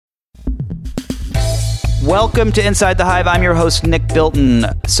Welcome to Inside the Hive. I'm your host, Nick Bilton.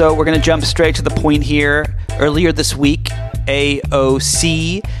 So we're going to jump straight to the point here. Earlier this week,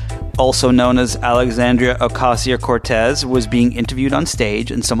 AOC, also known as Alexandria Ocasio-Cortez, was being interviewed on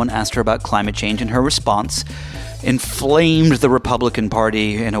stage, and someone asked her about climate change, and her response inflamed the Republican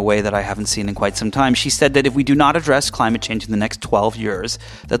Party in a way that I haven't seen in quite some time. She said that if we do not address climate change in the next 12 years,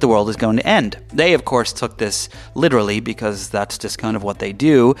 that the world is going to end. They, of course, took this literally because that's just kind of what they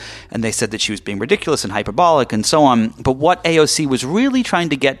do, and they said that she was being ridiculous and hyperbolic and so on. But what AOC was really trying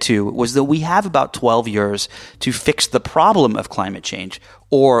to get to was that we have about 12 years to fix the problem of climate change,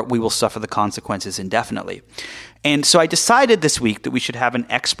 or we will suffer the consequences indefinitely. And so I decided this week that we should have an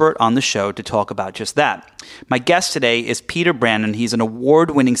expert on the show to talk about just that. My guest today is Peter Brannon. He's an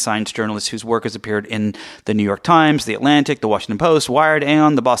award-winning science journalist whose work has appeared in the New York Times, the Atlantic, the Washington Post, Wired,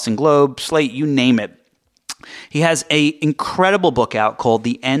 Aeon, the Boston Globe, Slate, you name it. He has an incredible book out called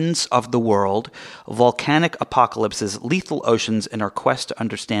The Ends of the World, Volcanic Apocalypses, Lethal Oceans, and Our Quest to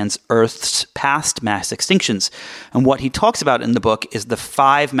Understand Earth's Past Mass Extinctions. And what he talks about in the book is the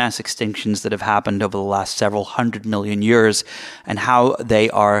 5 mass extinctions that have happened over the last several 100 million years and how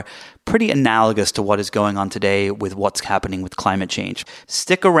they are pretty analogous to what is going on today with what's happening with climate change.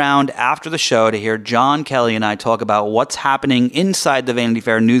 Stick around after the show to hear John Kelly and I talk about what's happening inside the Vanity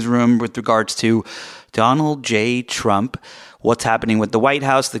Fair newsroom with regards to Donald J. Trump, what's happening with the White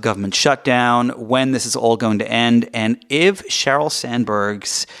House, the government shutdown, when this is all going to end, and if Sheryl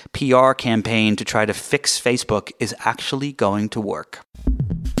Sandberg's PR campaign to try to fix Facebook is actually going to work.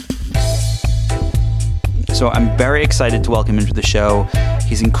 So I'm very excited to welcome him to the show.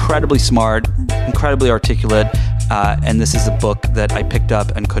 He's incredibly smart, incredibly articulate, and this is a book that I picked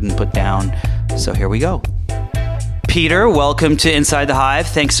up and couldn't put down. So here we go. Peter, welcome to Inside the Hive.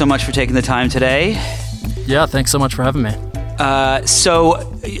 Thanks so much for taking the time today. Yeah, thanks so much for having me. So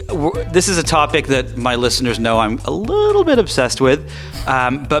this is a topic that my listeners know I'm a little bit obsessed with.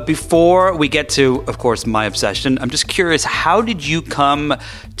 But before we get to, of course, my obsession, I'm just curious, how did you come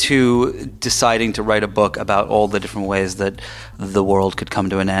to deciding to write a book about all the different ways that the world could come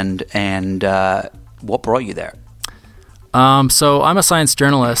to an end, and what brought you there? So I'm a science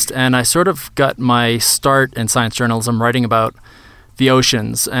journalist, and I sort of got my start in science journalism writing about the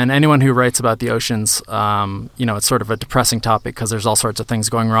oceans. And anyone who writes about the oceans, it's sort of a depressing topic because there's all sorts of things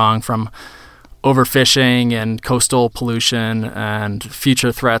going wrong, from overfishing and coastal pollution and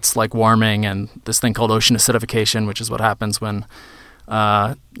future threats like warming and this thing called ocean acidification, which is what happens when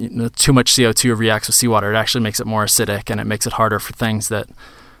too much CO2 reacts with seawater. It actually makes it more acidic, and it makes it harder for things that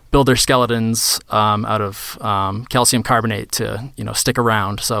build their skeletons out of calcium carbonate to stick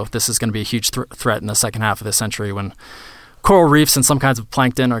around. So this is going to be a huge threat in the second half of this century, when coral reefs and some kinds of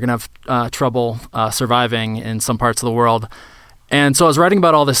plankton are going to have trouble surviving in some parts of the world. And so I was writing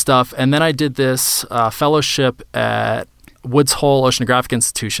about all this stuff, and then I did this fellowship at Woods Hole Oceanographic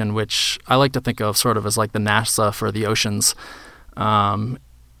Institution, which I like to think of sort of as like the NASA for the oceans.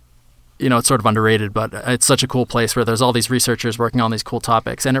 It's sort of underrated, but it's such a cool place where there's all these researchers working on these cool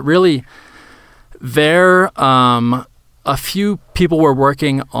topics. And it really, a few people were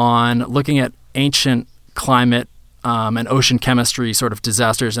working on looking at ancient climate and ocean chemistry sort of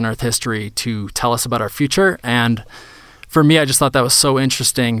disasters in Earth history to tell us about our future. And for me, I just thought that was so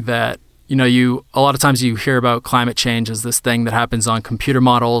interesting that, a lot of times you hear about climate change as this thing that happens on computer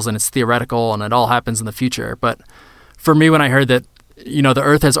models and it's theoretical and it all happens in the future. But for me, when I heard that, the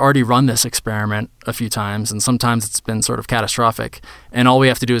Earth has already run this experiment a few times, and sometimes it's been sort of catastrophic. And all we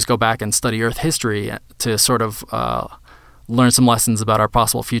have to do is go back and study Earth history to sort of learn some lessons about our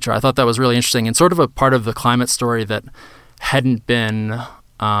possible future. I thought that was really interesting and sort of a part of the climate story that hadn't been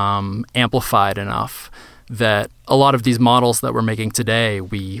amplified enough, that a lot of these models that we're making today,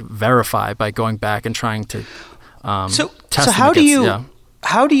 we verify by going back and trying to test them against.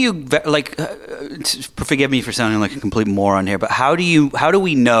 How do you forgive me for sounding like a complete moron here, but how do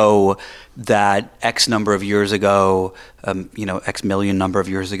we know that X number of years ago, X million number of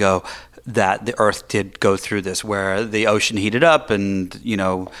years ago, that the Earth did go through this, where the ocean heated up and,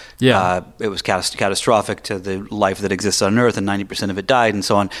 it was catastrophic to the life that exists on Earth, and 90% of it died and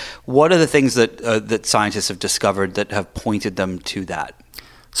so on. What are the things that scientists have discovered that have pointed them to that?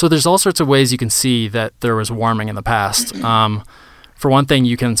 So there's all sorts of ways you can see that there was warming in the past. For one thing,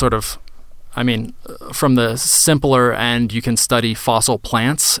 you can from the simpler end, you can study fossil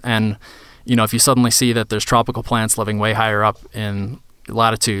plants. And, if you suddenly see that there's tropical plants living way higher up in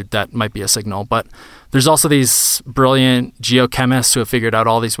latitude, that might be a signal. But there's also these brilliant geochemists who have figured out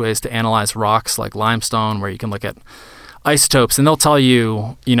all these ways to analyze rocks like limestone, where you can look at isotopes, and they'll tell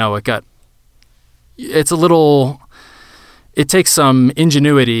you, it's a little it takes some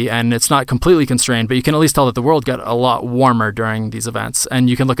ingenuity, and it's not completely constrained, but you can at least tell that the world got a lot warmer during these events. And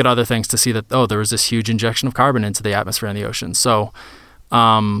you can look at other things to see that, there was this huge injection of carbon into the atmosphere and the ocean. So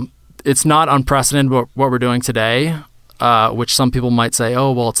it's not unprecedented what we're doing today, which some people might say,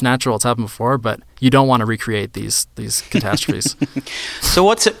 oh, well, it's natural, it's happened before, but you don't want to recreate these catastrophes.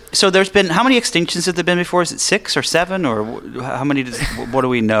 So there's been, how many extinctions have there been before? Is it 6 or 7, or how many, what do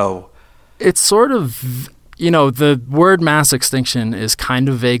we know? It's sort of, the word mass extinction is kind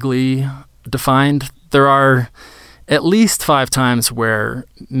of vaguely defined. There are at least 5 times where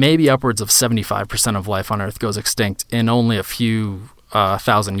maybe upwards of 75% of life on Earth goes extinct in only a few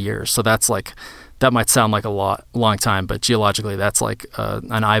thousand years. So that's like, that might sound like a long time, but geologically that's like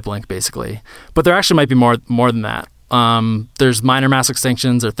an eye blink basically. But there actually might be more than that. There's minor mass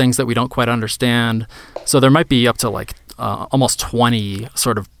extinctions or things that we don't quite understand. So there might be up to like almost 20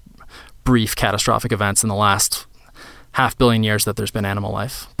 sort of brief catastrophic events in the last 500 million years that there's been animal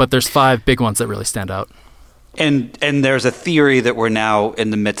life. But there's 5 big ones that really stand out. And there's a theory that we're now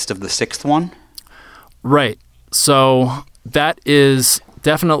in the midst of the 6th one? Right. So that is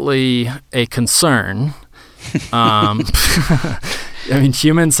definitely a concern. I mean,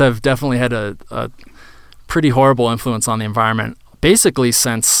 humans have definitely had a pretty horrible influence on the environment, basically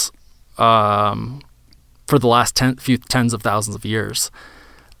since for the last few tens of thousands of years.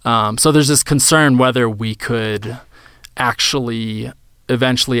 So there's this concern whether we could actually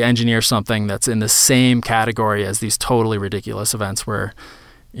eventually engineer something that's in the same category as these totally ridiculous events where,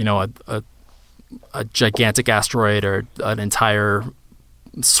 a gigantic asteroid or an entire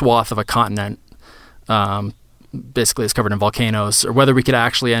swath of a continent basically is covered in volcanoes, or whether we could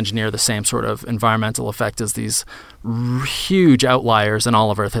actually engineer the same sort of environmental effect as these huge outliers in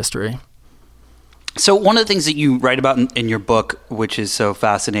all of Earth history. So one of the things that you write about in your book, which is so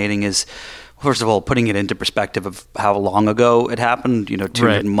fascinating, is, first of all, putting it into perspective of how long ago it happened,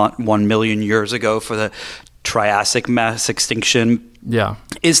 201 million years ago for the Triassic mass extinction. Yeah.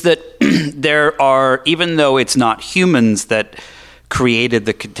 Is that there are, even though it's not humans that created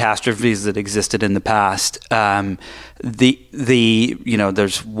the catastrophes that existed in the past, there's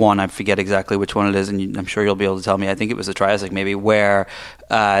one, I forget exactly which one it is, and I'm sure you'll be able to tell me. I think it was the Triassic maybe, where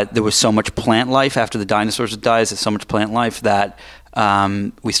there was so much plant life after the dinosaurs had died. There's so much plant life that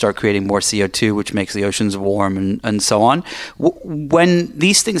we start creating more CO2, which makes the oceans warm and so on. When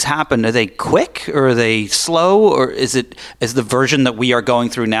these things happen, are they quick or are they slow, or is the version that we are going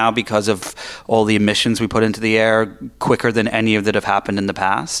through now, because of all the emissions we put into the air, quicker than any of that have happened in the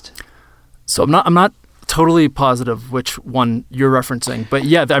past? So I'm not totally positive which one you're referencing, but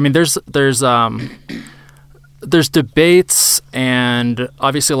yeah, I mean, there's debates and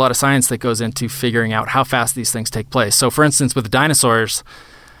obviously a lot of science that goes into figuring out how fast these things take place. So for instance, with the dinosaurs,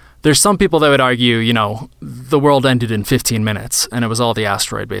 there's some people that would argue, the world ended in 15 minutes and it was all the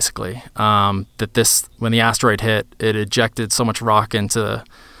asteroid basically. When the asteroid hit, it ejected so much rock into,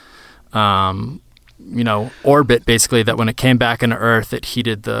 orbit basically, that when it came back into Earth, it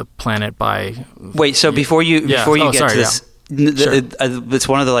heated the planet by... Wait, so before you get to this... Yeah. Sure. It's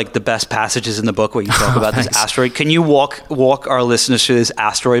one of the best passages in the book where you talk about this asteroid. Can you walk our listeners through this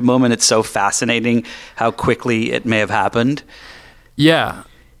asteroid moment? It's so fascinating how quickly it may have happened. Yeah.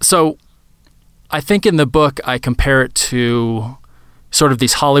 So I think in the book I compare it to sort of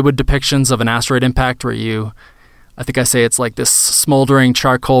these Hollywood depictions of an asteroid impact where I think I say it's like this smoldering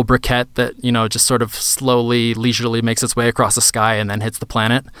charcoal briquette that, just sort of slowly, leisurely makes its way across the sky and then hits the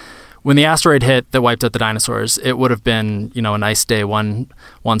planet. When the asteroid hit that wiped out the dinosaurs, it would have been, a nice day one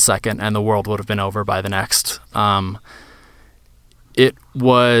second, and the world would have been over by the next. It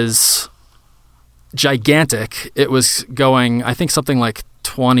was gigantic. It was going, I think, something like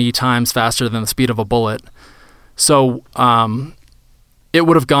 20 times faster than the speed of a bullet. So it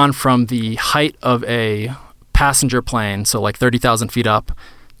would have gone from the height of a passenger plane, so like 30,000 feet up,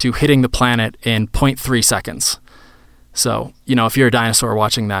 to hitting the planet in 0.3 seconds. So, if you're a dinosaur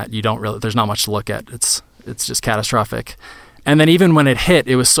watching that, there's not much to look at. It's just catastrophic. And then even when it hit,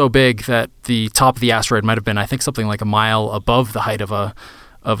 it was so big that the top of the asteroid might have been, I think, something like a mile above the height of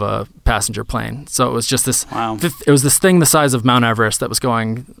a passenger plane. So it was just this, wow. It was this thing the size of Mount Everest that was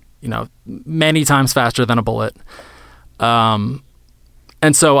going, many times faster than a bullet. And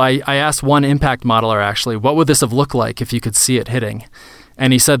so I asked one impact modeler, actually, what would this have looked like if you could see it hitting?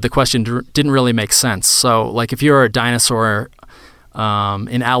 And he said the question didn't really make sense. So, like, if you're a dinosaur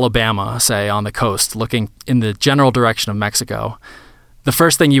in Alabama, say, on the coast, looking in the general direction of Mexico, the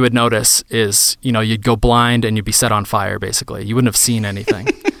first thing you would notice is, you'd go blind and you'd be set on fire, basically. You wouldn't have seen anything.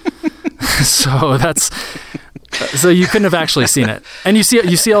 So So you couldn't have actually seen it. And you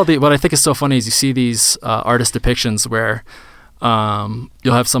see all the, what I think is so funny is you see these artist depictions where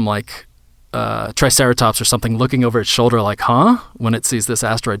you'll have some like Triceratops or something looking over its shoulder like, huh? When it sees this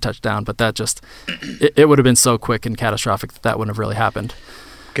asteroid touch down. But that just, it would have been so quick and catastrophic that wouldn't have really happened.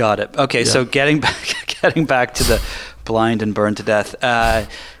 Got it. Okay, so getting back to the blind and burned to death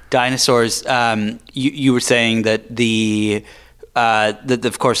dinosaurs. You were saying that that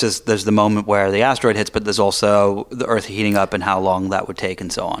of course there's the moment where the asteroid hits, but there's also the Earth heating up and how long that would take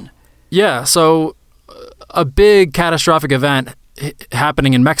and so on. Yeah. So a big catastrophic event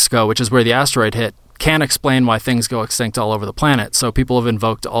happening in Mexico, which is where the asteroid hit, can't explain why things go extinct all over the planet. So people have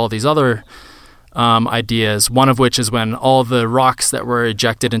invoked all these other ideas, one of which is when all the rocks that were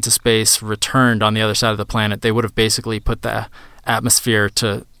ejected into space returned on the other side of the planet, they would have basically put the atmosphere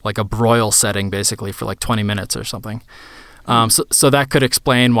to like a broil setting basically for like 20 minutes or something. So that could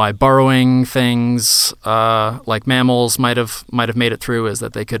explain why burrowing things like mammals might have made it through, is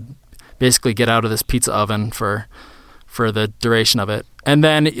that they could basically get out of this pizza oven for the duration of it. And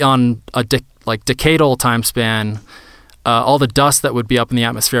then on a decadal time span, all the dust that would be up in the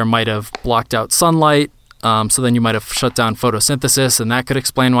atmosphere might have blocked out sunlight. So then you might have shut down photosynthesis, and that could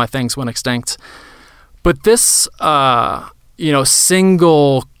explain why things went extinct. But this,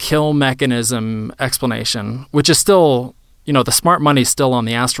 single kill mechanism explanation, which is still, the smart money's still on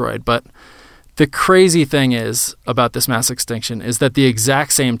the asteroid. But the crazy thing is about this mass extinction is that the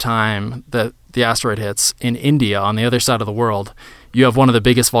exact same time that the asteroid hits in India, on the other side of the world, you have one of the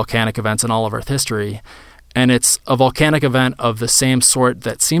biggest volcanic events in all of Earth history. And it's a volcanic event of the same sort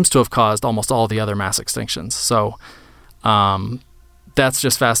that seems to have caused almost all the other mass extinctions. So that's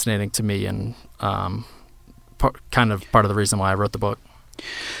just fascinating to me, and kind of part of the reason why I wrote the book.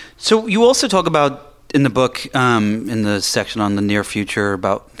 So you also talk about in the book, in the section on the near future,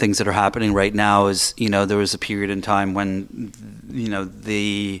 about things that are happening right now, is, there was a period in time when,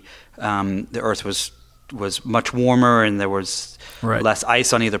 the Earth was much warmer and there was less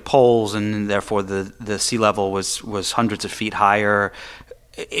ice on either poles, and therefore the sea level was hundreds of feet higher.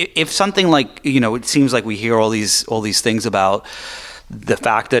 If something like, it seems like we hear all these things about the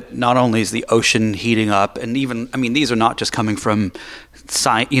fact that not only is the ocean heating up, and even, these are not just coming from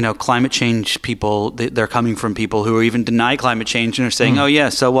climate change people, they're coming from people who even deny climate change and are saying, oh yeah,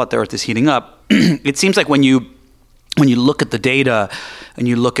 so what, the Earth is heating up. It seems like when you look at the data and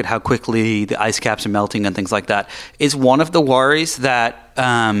you look at how quickly the ice caps are melting and things like that, is one of the worries that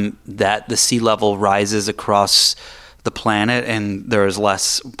the sea level rises across the planet and there are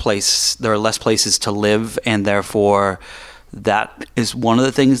less places to live, and therefore that is one of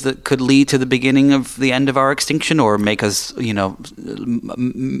the things that could lead to the beginning of the end of our extinction, or make us,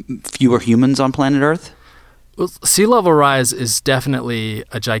 fewer humans on planet Earth? Well, sea level rise is definitely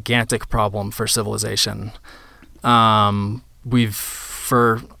a gigantic problem for civilization. For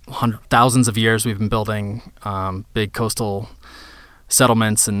thousands of years, we've been building big coastal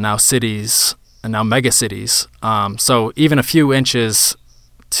settlements and now cities, and now mega cities. So even a few inches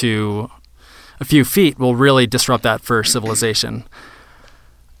to a few feet will really disrupt that for civilization.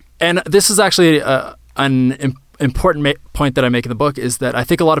 And this is actually an important point that I make in the book, is that I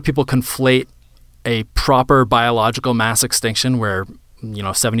think a lot of people conflate a proper biological mass extinction where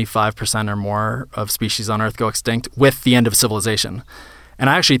 75% or more of species on Earth go extinct with the end of civilization. And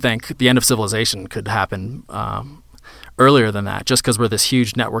I actually think the end of civilization could happen earlier than that, just because we're this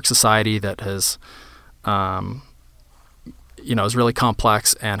huge network society that has, is really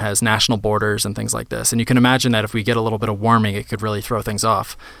complex and has national borders and things like this. And you can imagine that if we get a little bit of warming, it could really throw things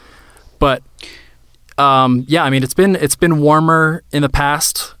off. But it's been warmer in the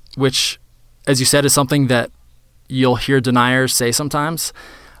past, which, as you said, is something that you'll hear deniers say sometimes,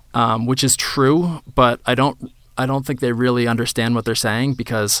 which is true, but I don't think they really understand what they're saying,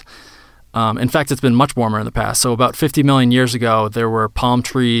 because in fact, it's been much warmer in the past. So about 50 million years ago, there were palm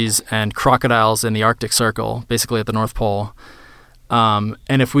trees and crocodiles in the Arctic Circle, basically at the North Pole. And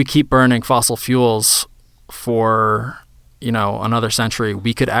if we keep burning fossil fuels for, another century,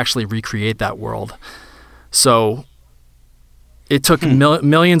 we could actually recreate that world. So it took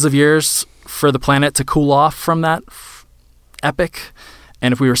millions of years for the planet to cool off from that epic.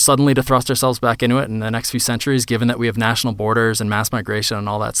 And if we were suddenly to thrust ourselves back into it in the next few centuries, given that we have national borders and mass migration and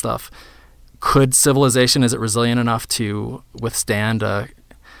all that stuff, could civilization, is it resilient enough to withstand a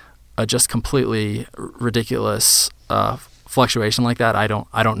just completely ridiculous fluctuation like that? I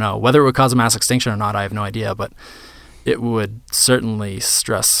don't know. Whether it would cause a mass extinction or not, I have no idea, but it would certainly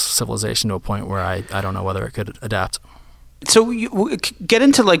stress civilization to a point where I don't know whether it could adapt. So get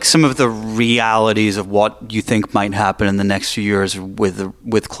into like some of the realities of what you think might happen in the next few years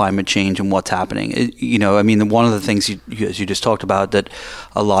with climate change and what's happening. I mean, one of the things as you just talked about that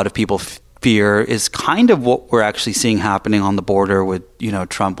a lot of people fear is kind of what we're actually seeing happening on the border with,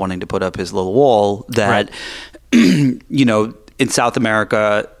 Trump wanting to put up his little wall that, right. In South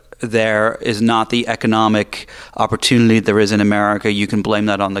America, there is not the economic opportunity there is in America. You can blame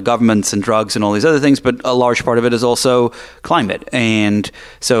that on the governments and drugs and all these other things, but a large part of it is also climate. And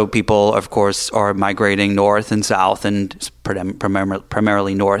so people, of course, are migrating north and south and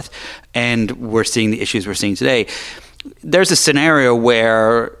primarily north. And we're seeing the issues we're seeing today. There's a scenario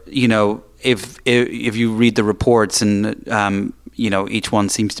where, if you read the reports and, each one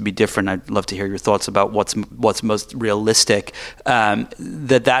seems to be different. I'd love to hear your thoughts about what's most realistic.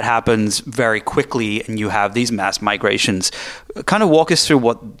 That happens very quickly, and you have these mass migrations. Kind of walk us through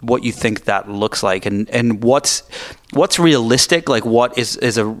what you think that looks like, and what's realistic. Like, what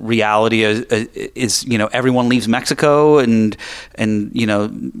is a reality? Is everyone leaves Mexico and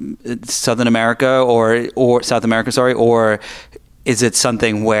Southern America or South America, sorry, or is it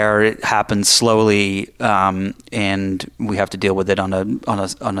something where it happens slowly and we have to deal with it on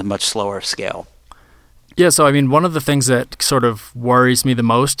a much slower scale? Yeah, so I mean, one of the things that sort of worries me the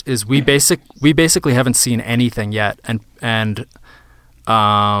most is we basically haven't seen anything yet, and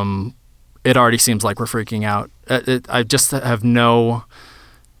it already seems like we're freaking out. I just have not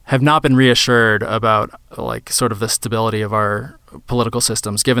been reassured about like sort of the stability of our political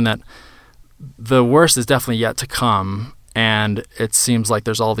systems, given that the worst is definitely yet to come. And it seems like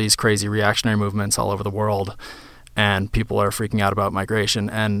there's all these crazy reactionary movements all over the world, and people are freaking out about migration.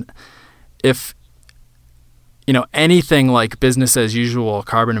 And if, anything like business as usual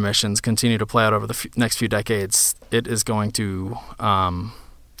carbon emissions continue to play out over the next few decades, it is going to,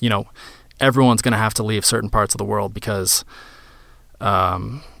 everyone's going to have to leave certain parts of the world because,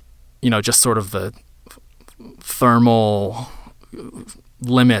 just sort of the thermal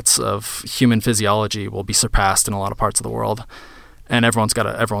limits of human physiology will be surpassed in a lot of parts of the world, and everyone's got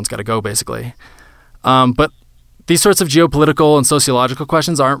to go basically. But these sorts of geopolitical and sociological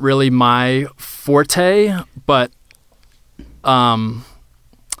questions aren't really my forte. But I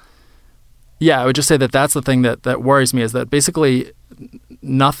would just say that's the thing that worries me, is that basically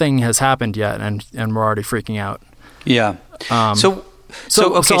nothing has happened yet, and we're already freaking out. Yeah. I'll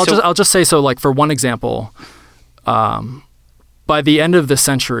just say, so like for one example. By the end of the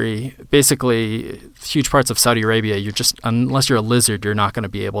century, basically, huge parts of Saudi Arabia, unless you're a lizard, you're not going to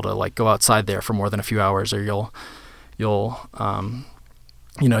be able to like go outside there for more than a few hours, or you'll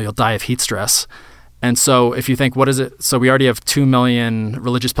die of heat stress. And so, if you think, what is it? So we already have 2 million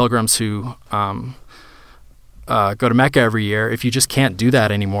religious pilgrims who go to Mecca every year. If you just can't do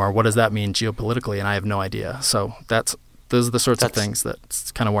that anymore, what does that mean geopolitically? And I have no idea. So those are the sorts of things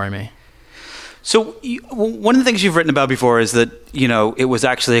that kind of worry me. So one of the things you've written about before is that, it was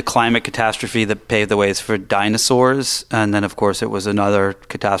actually a climate catastrophe that paved the ways for dinosaurs. And then, of course, it was another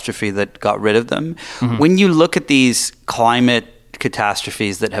catastrophe that got rid of them. Mm-hmm. When you look at these climate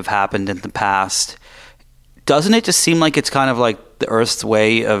catastrophes that have happened in the past, doesn't it just seem like it's kind of like the Earth's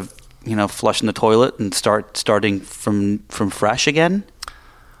way of, flushing the toilet and starting from fresh again?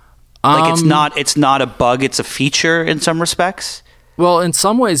 Like it's not a bug, it's a feature in some respects? Well, in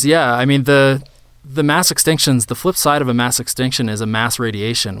some ways, yeah. I mean, the mass extinctions, the flip side of a mass extinction is a mass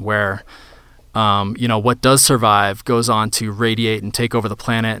radiation where, what does survive goes on to radiate and take over the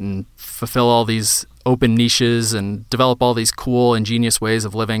planet and fulfill all these open niches and develop all these cool, ingenious ways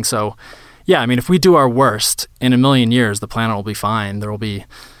of living. So, yeah, I mean, if we do our worst, in a million years, the planet will be fine. There will be,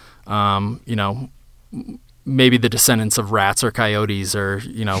 maybe the descendants of rats or coyotes or,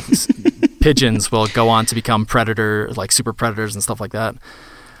 pigeons will go on to become super predators and stuff like that.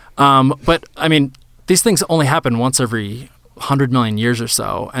 But I mean, these things only happen once every 100 million years or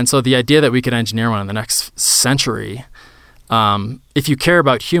so. And so the idea that we could engineer one in the next century, if you care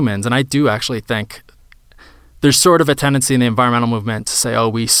about humans, and I do actually think there's sort of a tendency in the environmental movement to say, oh,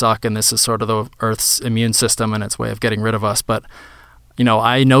 we suck and this is sort of the Earth's immune system and its way of getting rid of us. But,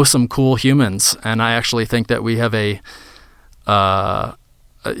 I know some cool humans, and I actually think that we have a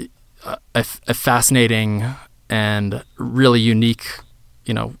fascinating and really unique,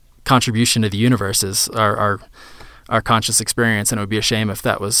 contribution to the universe is our conscious experience, and it would be a shame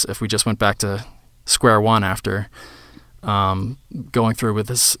if we just went back to square one after going through with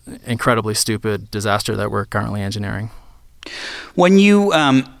this incredibly stupid disaster that we're currently engineering. When you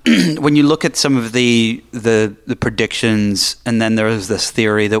look at some of the predictions, and then there is this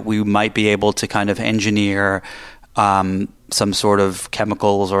theory that we might be able to kind of engineer some sort of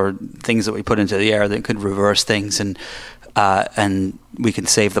chemicals or things that we put into the air that could reverse things, and and we can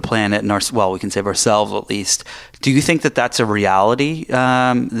save the planet and we can save ourselves at least. Do you think that that's a reality?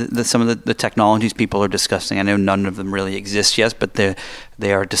 Some of the technologies people are discussing, I know none of them really exist yet, but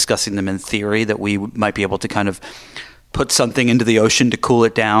they are discussing them in theory, that we might be able to kind of put something into the ocean to cool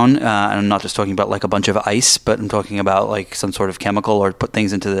it down. And I'm not just talking about like a bunch of ice, but I'm talking about like some sort of chemical, or put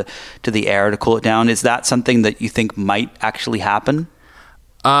things into the air to cool it down. Is that something that you think might actually happen?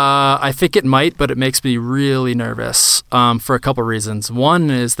 I think it might, but it makes me really nervous for a couple of reasons. One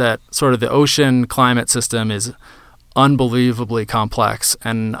is that sort of the ocean climate system is unbelievably complex,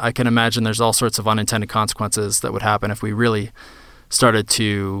 and I can imagine there's all sorts of unintended consequences that would happen if we really started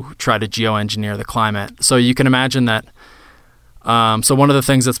to try to geoengineer the climate. So you can imagine that. So one of the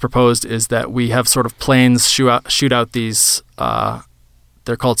things that's proposed is that we have sort of planes shoot out these.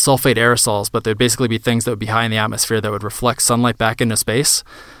 They're called sulfate aerosols, but they'd basically be things that would be high in the atmosphere that would reflect sunlight back into space.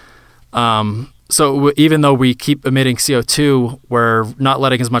 So even though we keep emitting CO2, we're not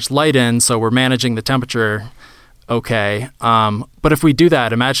letting as much light in, so we're managing the temperature okay. But if we do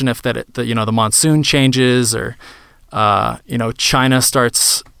that, imagine if the monsoon changes, or China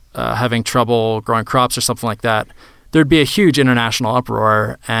starts having trouble growing crops or something like that. There'd be a huge international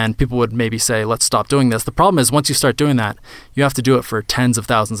uproar, and people would maybe say, let's stop doing this. The problem is, once you start doing that, you have to do it for tens of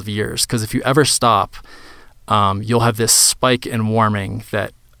thousands of years, because if you ever stop, you'll have this spike in warming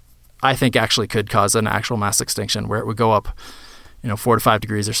that I think actually could cause an actual mass extinction, where it would go up 4 to 5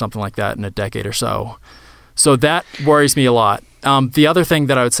 degrees or something like that in a decade or so. So that worries me a lot. The other thing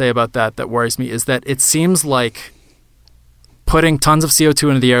that I would say about that worries me is that it seems like putting tons of CO2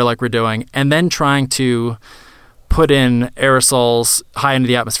 into the air like we're doing, and then trying to put in aerosols high into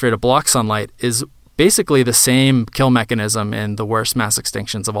the atmosphere to block sunlight is basically the same kill mechanism in the worst mass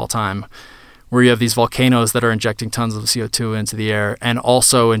extinctions of all time, where you have these volcanoes that are injecting tons of CO2 into the air and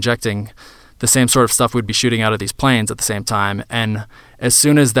also injecting the same sort of stuff we'd be shooting out of these planes at the same time. And as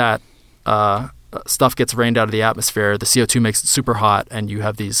soon as that stuff gets rained out of the atmosphere, the CO2 makes it super hot, and you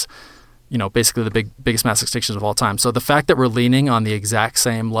have these basically the biggest mass extinctions of all time. So the fact that we're leaning on the exact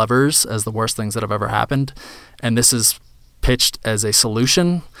same levers as the worst things that have ever happened, and this is pitched as a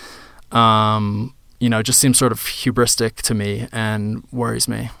solution, just seems sort of hubristic to me and worries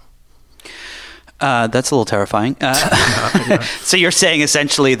me. That's a little terrifying. So you're saying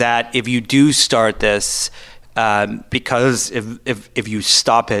essentially that if you do start this, because if you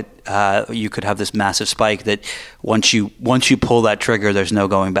stop it, you could have this massive spike that once you pull that trigger, there's no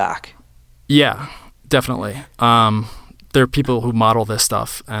going back. Yeah, definitely. There are people who model this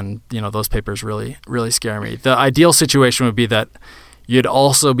stuff, and those papers really, really scare me. The ideal situation would be that you'd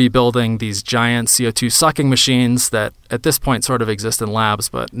also be building these giant CO2 sucking machines that at this point sort of exist in labs,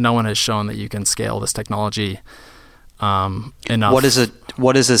 but no one has shown that you can scale this technology enough. What is a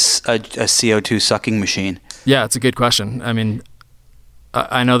CO2 sucking machine? Yeah, it's a good question. I mean,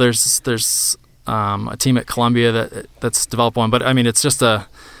 I know there's a team at Columbia that's developed one, but I mean, it's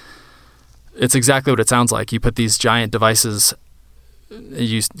exactly what it sounds like. You put these giant devices,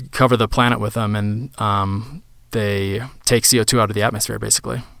 you cover the planet with them, and they take CO2 out of the atmosphere,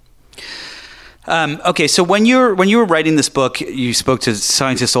 basically. Okay, so when you were writing this book, you spoke to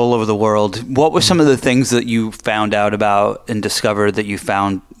scientists all over the world. What were some of the things that you found out about and discovered that you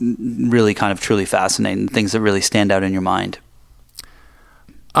found really kind of truly fascinating, things that really stand out in your mind?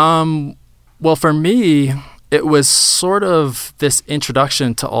 Well, for me, it was sort of this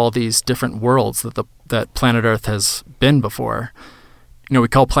introduction to all these different worlds that planet Earth has been before. We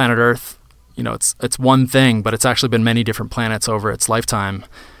call planet Earth, it's one thing, but it's actually been many different planets over its lifetime.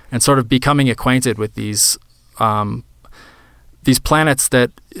 And sort of becoming acquainted with these planets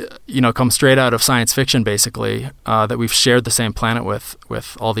that come straight out of science fiction, basically, that we've shared the same planet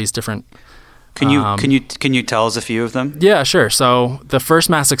with all these different. Can you tell us a few of them? Yeah, sure. So the first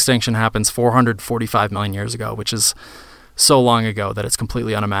mass extinction happens 445 million years ago, which is so long ago that it's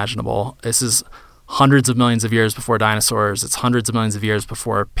completely unimaginable. This is hundreds of millions of years before dinosaurs. It's hundreds of millions of years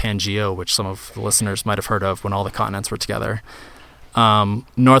before Pangea, which some of the listeners might have heard of, when all the continents were together.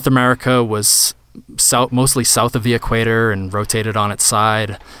 North America was mostly south of the equator and rotated on its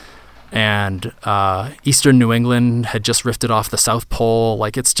side. And eastern New England had just rifted off the South Pole.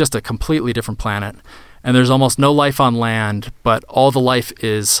 Like, it's just a completely different planet. And there's almost no life on land, but all the life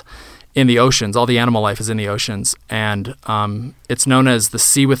is in the oceans. All the animal life is in the oceans. And it's known as the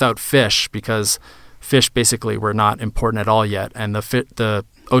sea without fish, because fish basically were not important at all yet. And the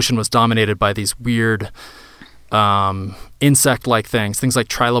ocean was dominated by these weird insect-like things like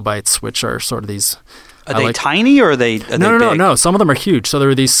trilobites, which are sort of these... Are they tiny, or are they big? No. Some of them are huge. So there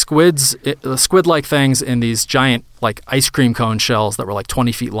were these squid-like things in these giant, like, ice cream cone shells that were like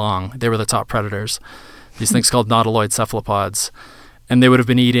 20 feet long. They were the top predators. these things called nautiloid cephalopods. And they would have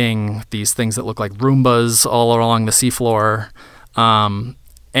been eating these things that look like Roombas all along the seafloor.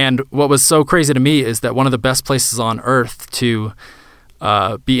 And what was so crazy to me is that one of the best places on Earth to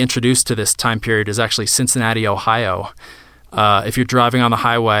be introduced to this time period is actually Cincinnati, Ohio. If you're driving on the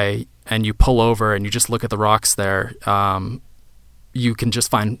highway and you pull over and you just look at the rocks there, you can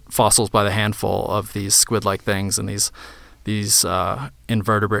just find fossils by the handful of these squid-like things and these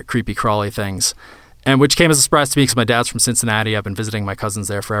invertebrate, creepy, crawly things. And which came as a surprise to me because my dad's from Cincinnati. I've been visiting my cousins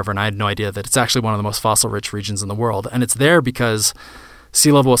there forever, and I had no idea that it's actually one of the most fossil-rich regions in the world. And it's there because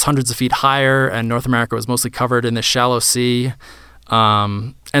sea level was hundreds of feet higher, and North America was mostly covered in this shallow sea.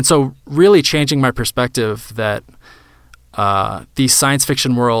 And so really changing my perspective that these science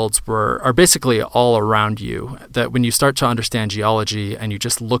fiction worlds are basically all around you, that when you start to understand geology and you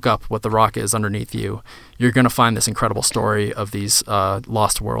just look up what the rock is underneath you, you're going to find this incredible story of these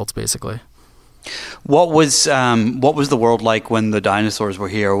lost worlds, basically. What was the world like when the dinosaurs were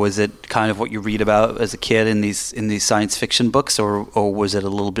here? Was it kind of what you read about as a kid in these science fiction books, or was it a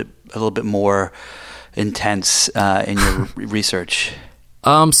little bit more intense in your research?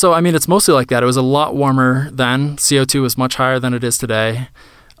 So I mean, it's mostly like that. It was a lot warmer then. CO2 was much higher than it is today.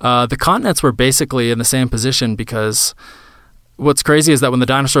 The continents were basically in the same position because what's crazy is that when the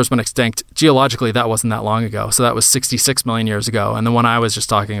dinosaurs went extinct, geologically, that wasn't that long ago. So that was 66 million years ago. And the one I was just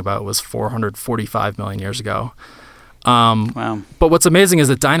talking about was 445 million years ago. Wow. But what's amazing is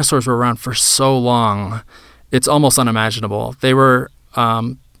that dinosaurs were around for so long, it's almost unimaginable. They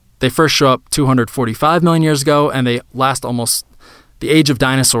first show up 245 million years ago, and they last the age of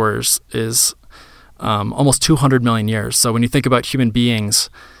dinosaurs is almost 200 million years. So when you think about human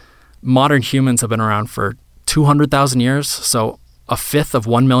beings, modern humans have been around for 200,000 years, so a fifth of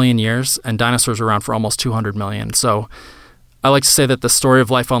 1 million years, and dinosaurs are around for almost 200 million. So I like to say that the story of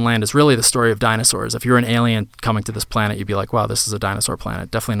life on land is really the story of dinosaurs. If you're an alien coming to this planet, you'd be like, wow, this is a dinosaur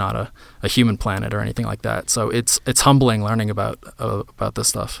planet, definitely not a human planet or anything like that. So it's humbling learning about this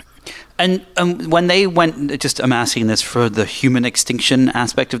stuff. And when they went, I'm asking this for the human extinction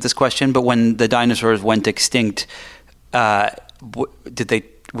aspect of this question, but when the dinosaurs went extinct, was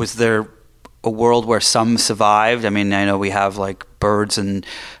there a world where some survived? I mean, I know we have like birds and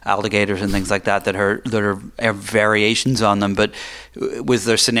alligators and things like that are variations on them, but was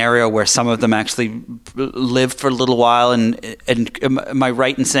there a scenario where some of them actually lived for a little while? And am I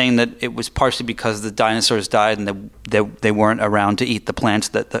right in saying that it was partially because the dinosaurs died and they weren't around to eat the plants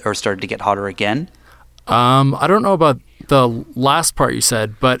that the Earth started to get hotter again? I don't know about the last part you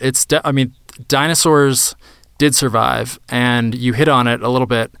said, but dinosaurs did survive, and you hit on it a little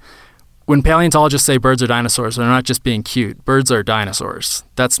bit. When paleontologists say birds are dinosaurs, they're not just being cute. Birds are dinosaurs.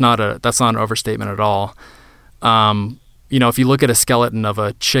 That's not an overstatement at all. If you look at a skeleton of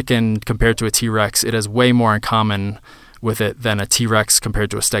a chicken compared to a T-Rex, it has way more in common with it than a T-Rex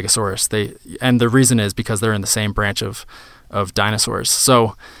compared to a Stegosaurus. And the reason is because they're in the same branch of dinosaurs.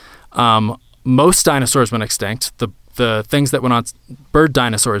 So most dinosaurs went extinct. The things that went on, bird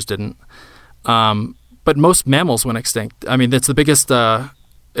dinosaurs didn't. But most mammals went extinct. I mean, it's the biggest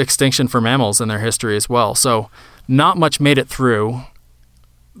extinction for mammals in their history as well. So not much made it through.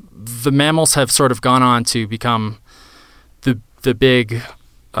 The mammals have sort of gone on to become the big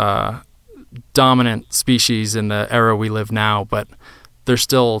dominant species in the era we live now, but there's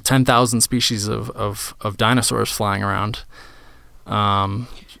still 10,000 species of dinosaurs flying around.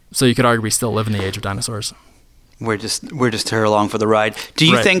 So you could argue we still live in the age of dinosaurs. We're just here along for the ride. Do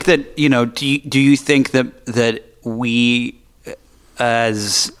you think that do you think that we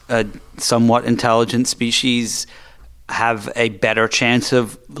as a somewhat intelligent species have a better chance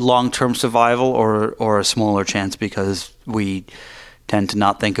of long-term survival or a smaller chance because we tend to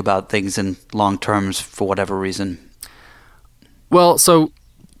not think about things in long terms for whatever reason? Well, so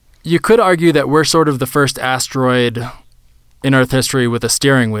you could argue that we're sort of the first asteroid in Earth history with a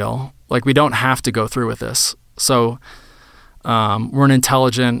steering wheel. Like, we don't have to go through with this. So we're an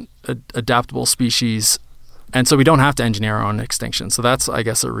intelligent, adaptable species, and so we don't have to engineer our own extinction. So that's, I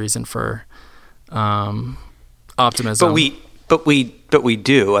guess, a reason for optimism. But we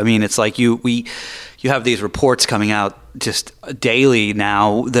do. I mean, it's like you have these reports coming out just daily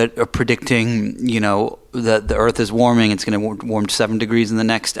now that are predicting, that the Earth is warming. It's going to warm 7 degrees in the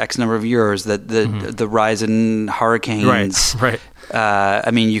next X number of years. That the rise in hurricanes. Right.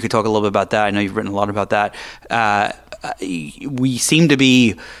 I mean, you could talk a little bit about that. I know you've written a lot about that. We seem to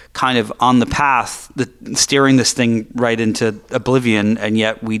be kind of on the path, steering this thing right into oblivion, and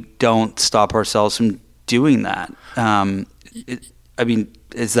yet we don't stop ourselves from doing that.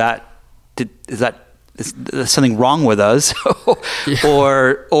 Is there something wrong with us,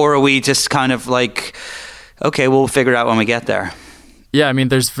 or are we just kind of like Okay, we'll figure it out when we get there. Yeah, I mean,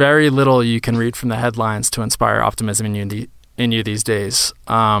 there's very little you can read from the headlines to inspire optimism in you these days.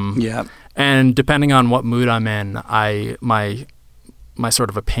 Yeah. And depending on what mood I'm in, my sort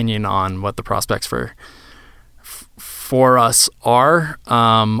of opinion on what the prospects for us are.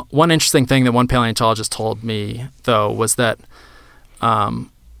 One interesting thing that one paleontologist told me, though, was that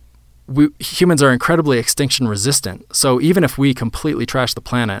humans are incredibly extinction resistant. So even if we completely trash the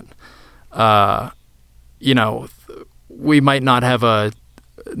planet, we might not have a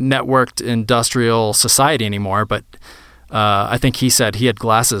networked industrial society anymore, but I think he said he had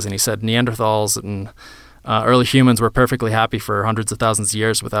glasses, and he said Neanderthals and early humans were perfectly happy for hundreds of thousands of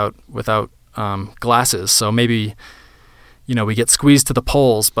years without glasses. So maybe, we get squeezed to the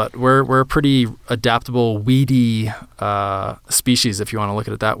poles, but we're a pretty adaptable, weedy species, if you want to look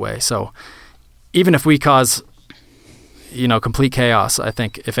at it that way. So even if we cause, complete chaos, I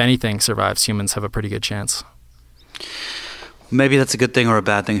think if anything survives, humans have a pretty good chance. Maybe that's a good thing or a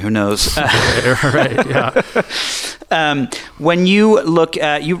bad thing. Who knows? Right. Yeah. When you look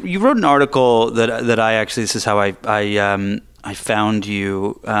at you wrote an article that I actually, this is how I found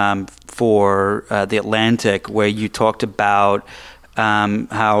you for The Atlantic, where you talked about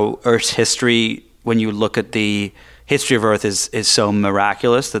how Earth's history, when you look at the history of Earth, is so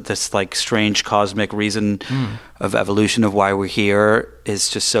miraculous, that this like strange cosmic reason of evolution of why we're here is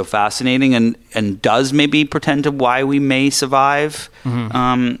just so fascinating, and does maybe pretend to why we may survive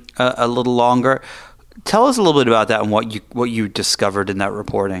a little longer. Tell us a little bit about that and what you discovered in that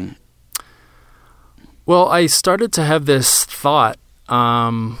reporting. Well, I started to have this thought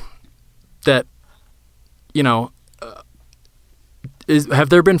that, have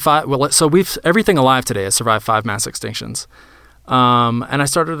there been five? Well, so everything alive today has survived 5 mass extinctions, and I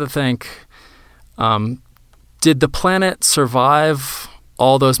started to think, did the planet survive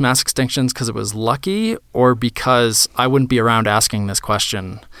all those mass extinctions because it was lucky, or because I wouldn't be around asking this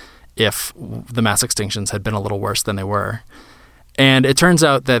question if the mass extinctions had been a little worse than they were? And it turns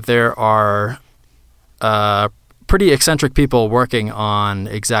out that there are pretty eccentric people working on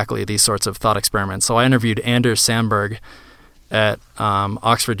exactly these sorts of thought experiments. So I interviewed Anders Sandberg at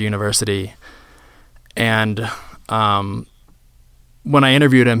Oxford University, and when I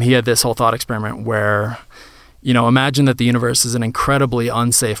interviewed him, he had this whole thought experiment where, imagine that the universe is an incredibly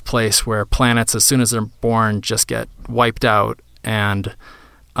unsafe place where planets, as soon as they're born, just get wiped out, and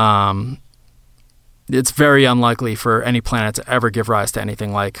it's very unlikely for any planet to ever give rise to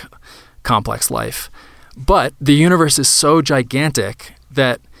anything like complex life. But the universe is so gigantic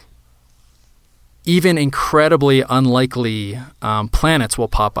that even incredibly unlikely planets will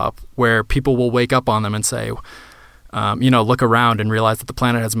pop up where people will wake up on them and say, look around and realize that the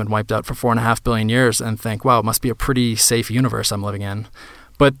planet hasn't been wiped out for 4.5 billion years and think, wow, it must be a pretty safe universe I'm living in.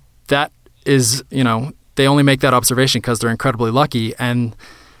 But that is, they only make that observation because they're incredibly lucky, and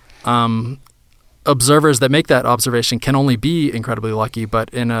observers that make that observation can only be incredibly lucky, but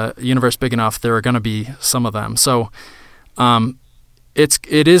in a universe big enough, there are going to be some of them. So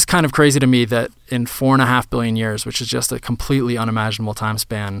it is kind of crazy to me that in 4.5 billion years, which is just a completely unimaginable time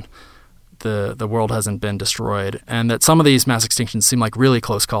span, the world hasn't been destroyed, and that some of these mass extinctions seem like really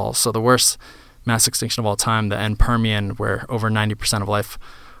close calls. So the worst mass extinction of all time, the end Permian, where over 90% of life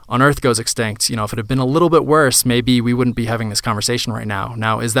on Earth goes extinct, if it had been a little bit worse, maybe we wouldn't be having this conversation right now.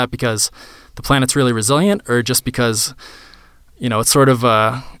 Now, is that because the planet's really resilient, or just because, it's sort of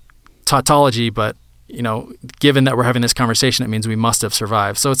a tautology, but, given that we're having this conversation, it means we must have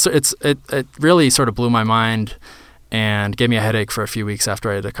survived. So it really sort of blew my mind and gave me a headache for a few weeks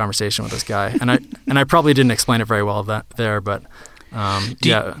after I had a conversation with this guy. And I probably didn't explain it very well but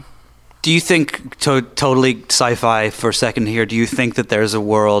do you think, totally sci-fi for a second here, do you think that there's a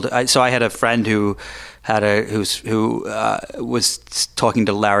world? So I had a friend who was talking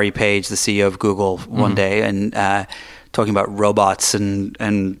to Larry Page, the CEO of Google, one day, and talking about robots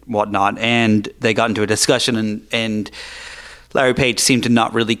and whatnot, and they got into a discussion, and Larry Page seemed to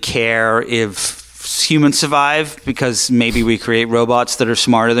not really care if humans survive, because maybe we create robots that are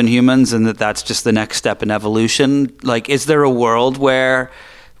smarter than humans, and that's just the next step in evolution. Like, is there a world where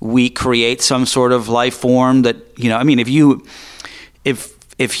we create some sort of life form that,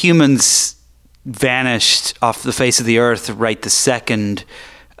 if humans vanished off the face of the earth right this second,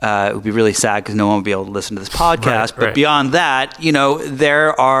 it would be really sad because no one would be able to listen to this podcast. But beyond that,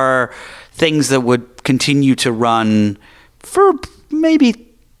 there are things that would continue to run for maybe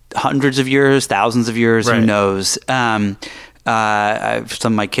hundreds of years, thousands of years, who knows? I have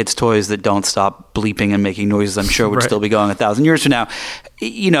some of my kids' toys that don't stop bleeping and making noises, I'm sure would still be going 1,000 years from now.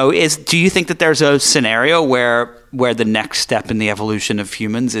 Do you think that there's a scenario where the next step in the evolution of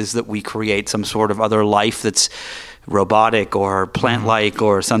humans is that we create some sort of other life that's robotic or plant-like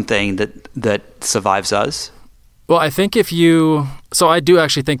or something that survives us? Well, I think I do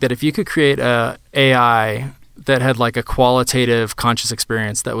actually think that if you could create a AI that had like a qualitative conscious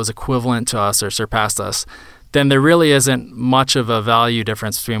experience that was equivalent to us or surpassed us, then there really isn't much of a value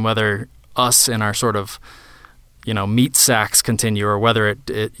difference between whether us and our sort of, meat sacks continue or whether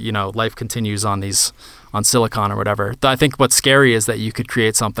it life continues on silicon or whatever. I think what's scary is that you could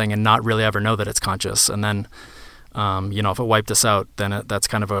create something and not really ever know that it's conscious. And then, if it wiped us out, then that's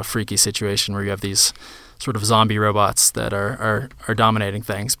kind of a freaky situation where you have these sort of zombie robots that are dominating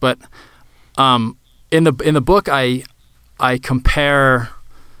things. But in the book, I compare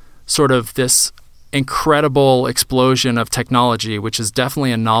sort of this incredible explosion of technology, which is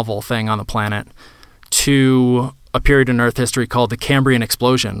definitely a novel thing on the planet, to a period in Earth history called the Cambrian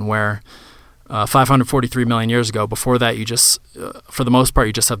explosion, where 543 million years ago, before that, you just, for the most part,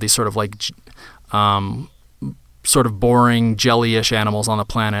 you just have these sort of like sort of boring jelly-ish animals on the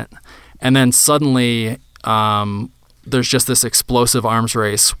planet. And then suddenly there's just this explosive arms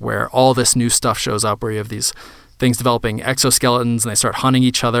race where all this new stuff shows up, where you have these things developing exoskeletons and they start hunting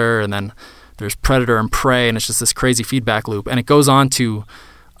each other, and then there's predator and prey, and it's just this crazy feedback loop. And it goes on to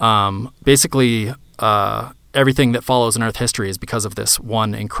basically everything that follows in Earth history is because of this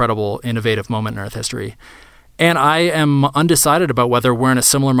one incredible, innovative moment in Earth history. And I am undecided about whether we're in a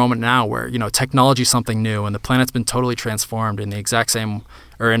similar moment now where, technology is something new and the planet's been totally transformed in the exact same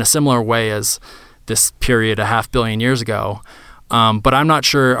or in a similar way as this period 500 million years ago. But I'm not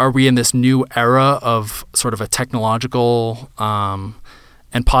sure, are we in this new era of sort of a technological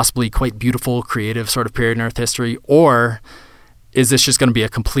and possibly quite beautiful, creative sort of period in Earth history? Or is this just going to be a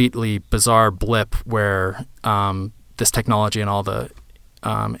completely bizarre blip where this technology and all the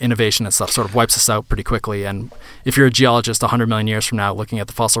innovation and stuff sort of wipes us out pretty quickly? And if you're a geologist 100 million years from now looking at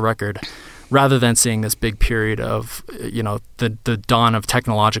the fossil record, rather than seeing this big period of, the dawn of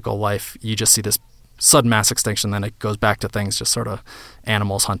technological life, you just see this sudden mass extinction, then it goes back to things just sort of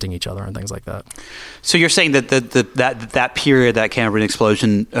animals hunting each other and things like that. So you're saying that that period, that Cambrian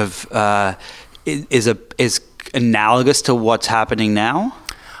explosion of is analogous to what's happening now?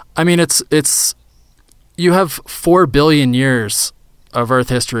 I mean, it's you have 4 billion years of Earth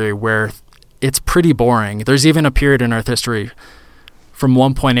history where it's pretty boring. There's even a period in Earth history from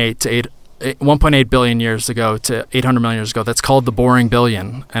 1.8 billion years ago to 800 million years ago that's called the Boring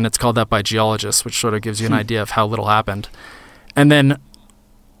Billion, and it's called that by geologists, which sort of gives you an idea of how little happened. And then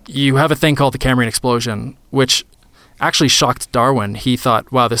you have a thing called the Cambrian explosion, which actually shocked Darwin. He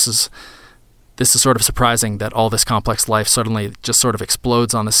thought, wow, this is sort of surprising that all this complex life suddenly just sort of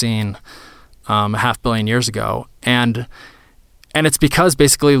explodes on the scene 500 million years ago. And it's because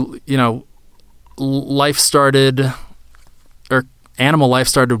basically, life started, or animal life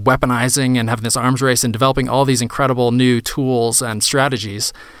started weaponizing and having this arms race and developing all these incredible new tools and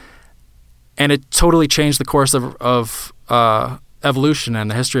strategies. And it totally changed the course of evolution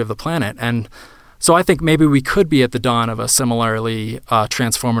and the history of the planet. And so I think maybe we could be at the dawn of a similarly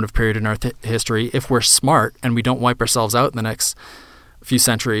transformative period in Earth history if we're smart and we don't wipe ourselves out in the next few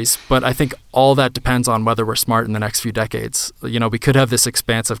centuries. But I think all that depends on whether we're smart in the next few decades. We could have this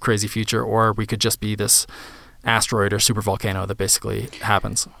expansive, crazy future, or we could just be this asteroid or supervolcano that basically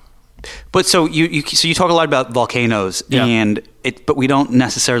happens. But so you talk a lot about volcanoes, but we don't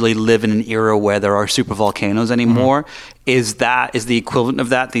necessarily live in an era where there are supervolcanoes anymore. Mm-hmm. Is the equivalent of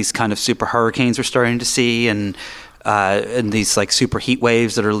that these kind of super hurricanes we're starting to see, and these like super heat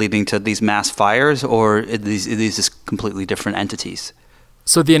waves that are leading to these mass fires, or are these just completely different entities?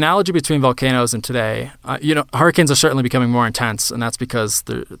 So the analogy between volcanoes and today, hurricanes are certainly becoming more intense, and that's because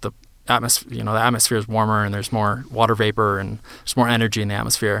the atmosphere is warmer and there's more water vapor and there's more energy in the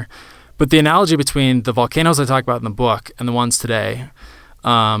atmosphere. But the analogy between the volcanoes I talk about in the book and the ones today,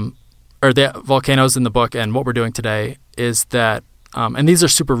 or the volcanoes in the book and what we're doing today, is that, and these are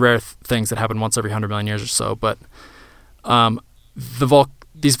super rare things that happen once every 100 million years or so, but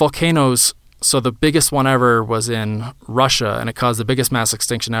these volcanoes, so the biggest one ever was in Russia, and it caused the biggest mass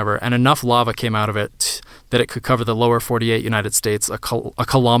extinction ever, and enough lava came out of it that it could cover the lower 48 United States a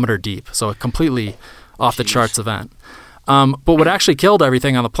kilometer deep, so a completely off-the-charts event. But what actually killed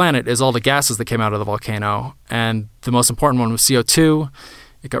everything on the planet is all the gases that came out of the volcano, and the most important one was CO2.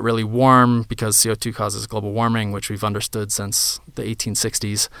 It got really warm because CO2 causes global warming, which we've understood since the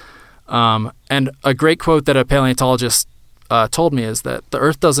 1860s. And a great quote that a paleontologist told me is that the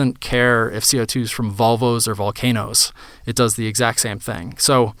Earth doesn't care if CO2 is from Volvos or volcanoes. It does the exact same thing.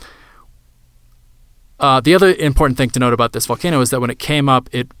 So the other important thing to note about this volcano is that when it came up,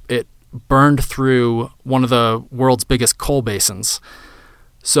 it burned through one of the world's biggest coal basins.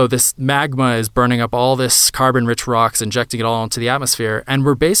 So this magma is burning up all this carbon-rich rocks, injecting it all into the atmosphere, and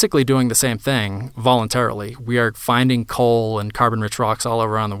we're basically doing the same thing voluntarily. We are finding coal and carbon-rich rocks all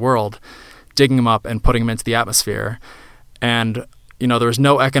around the world, digging them up and putting them into the atmosphere. And, there was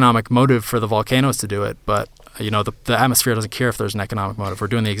no economic motive for the volcanoes to do it, but, the atmosphere doesn't care if there's an economic motive. We're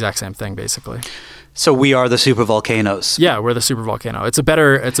doing the exact same thing, basically. So we are the supervolcanoes. Yeah, we're the supervolcano. It's a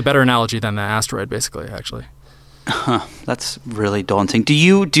better analogy than the asteroid, basically, actually. That's really daunting. Do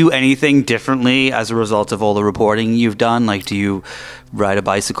you do anything differently as a result of all the reporting you've done? Like, do you ride a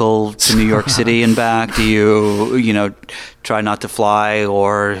bicycle to New York City and back? Do you, try not to fly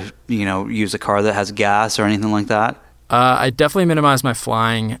or, use a car that has gas or anything like that? I definitely minimize my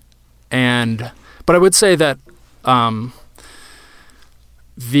flying, but I would say that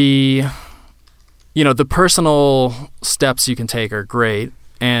the personal steps you can take are great,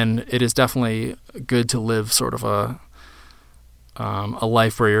 and it is definitely good to live sort of a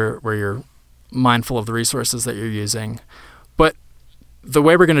life where you're mindful of the resources that you're using. But the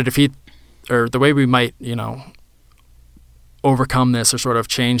way we're going to defeat, or the way we might, overcome this or sort of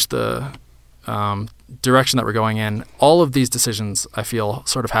change the direction that we're going in, all of these decisions, I feel,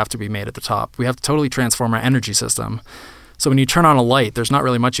 sort of have to be made at the top. We have to totally transform our energy system. So when you turn on a light, there's not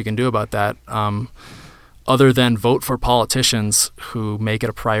really much you can do about that other than vote for politicians who make it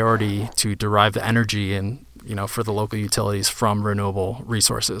a priority to derive the energy and, for the local utilities from renewable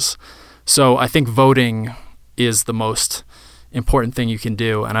resources. So I think voting is the most important thing you can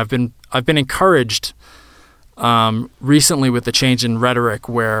do. And I've been encouraged recently with the change in rhetoric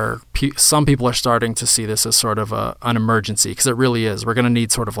where some people are starting to see this as sort of an emergency, because it really is. We're going to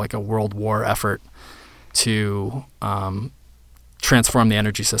need sort of like a world war effort to transform the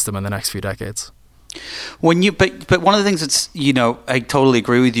energy system in the next few decades. But one of the things that's, I totally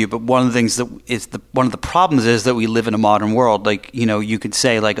agree with you, but one of the things that is one of the problems is that we live in a modern world. Like, you could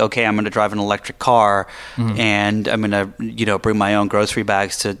say like, okay, I'm going to drive an electric car and I'm going to, bring my own grocery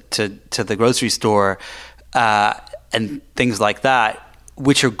bags to the grocery store and things like that,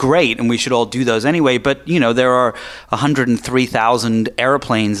 which are great, and we should all do those anyway. But, there are 103,000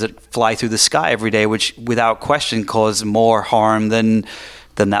 airplanes that fly through the sky every day, which without question cause more harm than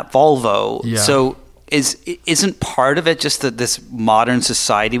that Volvo. Yeah. So isn't part of it just that this modern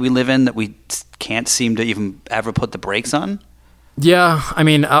society we live in that we can't seem to even ever put the brakes on? Yeah. I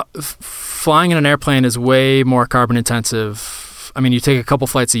mean, flying in an airplane is way more carbon intensive. I mean, you take a couple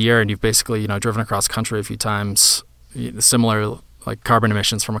flights a year and you've basically, driven across country a few times, similar like carbon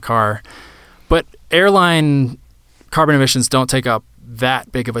emissions from a car. But airline carbon emissions don't take up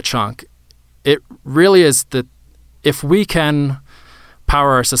that big of a chunk. It really is that if we can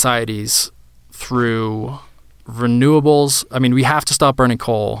power our societies through renewables, I mean, we have to stop burning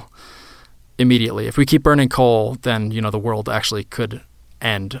coal immediately. If we keep burning coal, then, the world actually could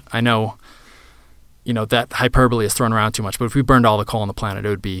end. I know, that hyperbole is thrown around too much, but if we burned all the coal on the planet, it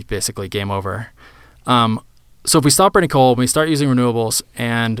would be basically game over. So if we stop burning coal, we start using renewables,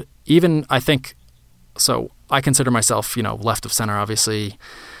 and even I think, so I consider myself, left of center, obviously,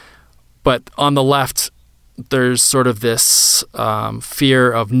 but on the left, there's sort of this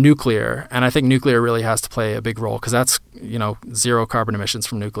fear of nuclear, and I think nuclear really has to play a big role because that's, zero carbon emissions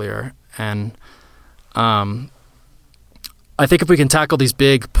from nuclear. And I think if we can tackle these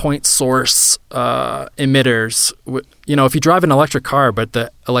big point source emitters, if you drive an electric car but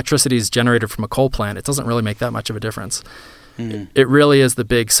the electricity is generated from a coal plant, it doesn't really make that much of a difference. It really is the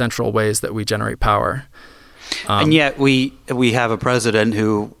big central ways that we generate power. And yet we have a president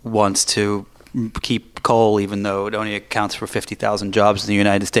who wants to keep coal, even though it only accounts for 50,000 jobs in the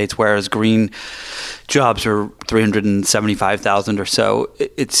United States, whereas green jobs are 375,000 or so.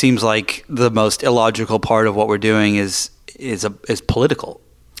 It seems like the most illogical part of what we're doing is political.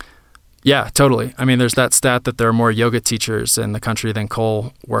 Yeah, totally. I mean, there's that stat that there are more yoga teachers in the country than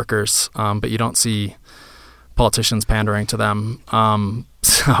coal workers, but you don't see politicians pandering to them.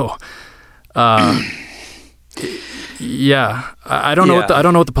 Yeah, I don't know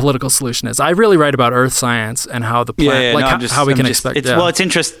what the political solution is. I really write about earth science and how the planet, how we can expect. Well,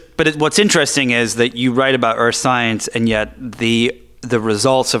 what's interesting is that you write about earth science, and yet the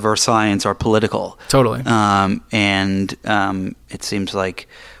results of earth science are political. Totally. And it seems like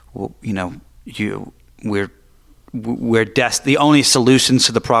the only solutions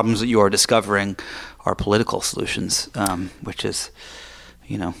to the problems that you are discovering are political solutions, which is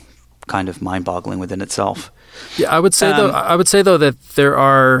kind of mind-boggling within itself. Yeah, I would say though that there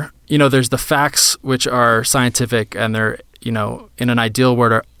are, there's the facts which are scientific and they're, in an ideal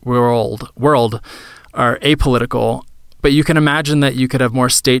world are apolitical, but you can imagine that you could have more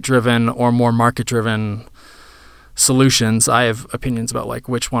state-driven or more market-driven solutions. I have opinions about like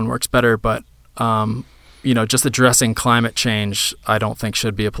which one works better, but just addressing climate change, I don't think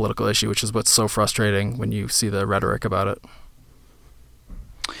should be a political issue, which is what's so frustrating when you see the rhetoric about it.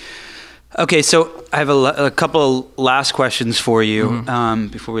 Okay, so I have a couple of last questions for you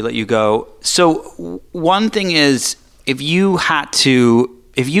before we let you go. So one thing is, if you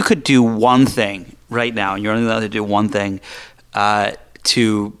could do one thing right now, and you're only allowed to do one thing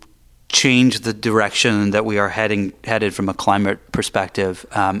to change the direction that we are headed from a climate perspective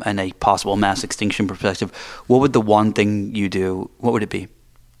and a possible mass extinction perspective, what would the one thing you do? What would it be?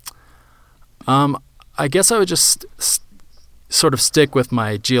 I guess I would just sort of stick with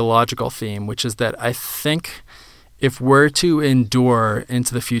my geological theme, which is that I think if we're to endure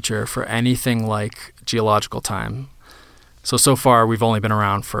into the future for anything like geological time, so far we've only been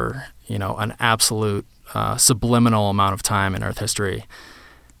around for, an absolute subliminal amount of time in Earth history,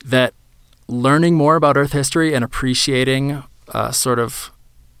 that learning more about Earth history and appreciating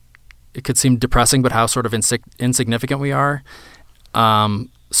it could seem depressing, but how sort of insignificant we are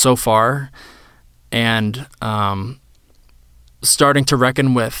so far, and starting to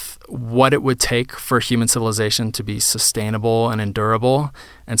reckon with what it would take for human civilization to be sustainable and endurable,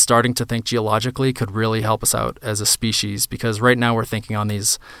 and starting to think geologically could really help us out as a species, because right now we're thinking on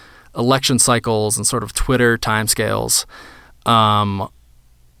these election cycles and sort of Twitter timescales,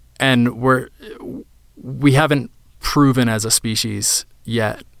 and we haven't proven as a species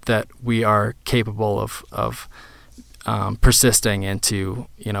yet that we are capable of persisting into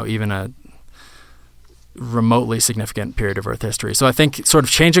even a remotely significant period of Earth history. So I think sort of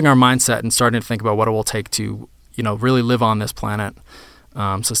changing our mindset and starting to think about what it will take to, really live on this planet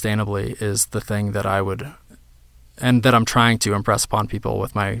sustainably is the thing that I would, and that I'm trying to impress upon people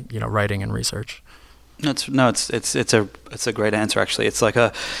with my, writing and research. It's a great answer, actually. It's like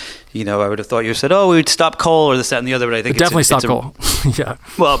I would have thought you said, we would stop coal or this, that, and the other, but I think definitely stop coal. Yeah.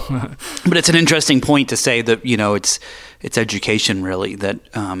 Well, but it's an interesting point to say that, it's education really that,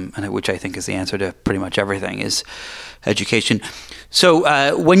 and which I think is the answer to pretty much everything is education.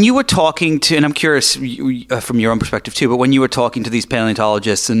 So when you were talking to, and I'm curious from your own perspective too, but when you were talking to these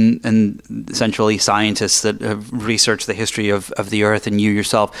paleontologists and essentially scientists that have researched the history of the Earth and you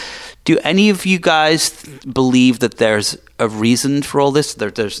yourself, do any of you guys believe that there's a reason for all this?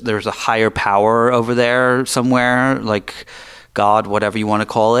 There's a higher power over there somewhere, like God, whatever you want to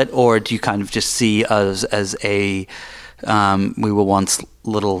call it, or do you kind of just see us as a we were once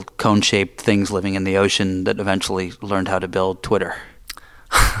little cone-shaped things living in the ocean that eventually learned how to build Twitter?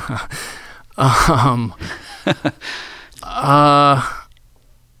 I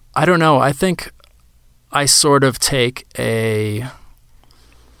don't know. I think I sort of take I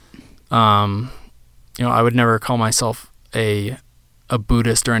would never call myself a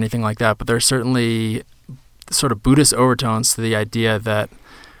Buddhist or anything like that, but there's certainly sort of Buddhist overtones to the idea that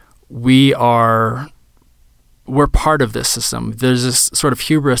we're part of this system. There's this sort of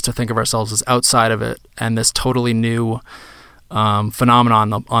hubris to think of ourselves as outside of it and this totally new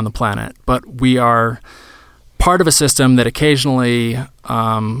phenomenon on the planet. But we are part of a system that occasionally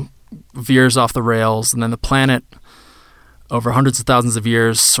veers off the rails, and then the planet over hundreds of thousands of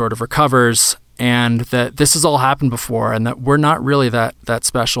years sort of recovers, and that this has all happened before, and that we're not really that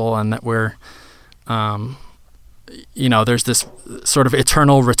special, and that we're there's this sort of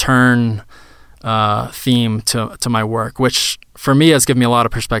eternal return theme to my work, which for me has given me a lot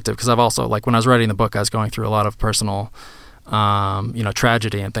of perspective, because I've also, like, when I was writing the book, I was going through a lot of personal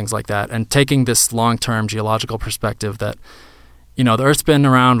tragedy and things like that, and taking this long-term geological perspective that the Earth's been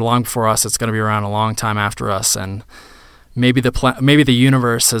around long before us, it's going to be around a long time after us, and maybe the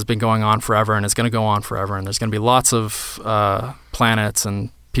universe has been going on forever and is going to go on forever, and there's going to be lots of planets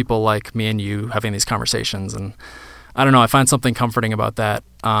and people like me and you having these conversations, and I don't know, I find something comforting about that.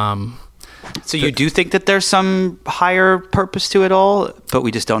 So you do think that there's some higher purpose to it all, but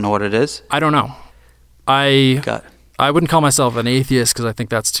we just don't know what it is? I don't know. I wouldn't call myself an atheist because I think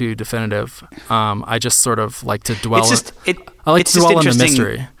that's too definitive. I just sort of like to dwell on the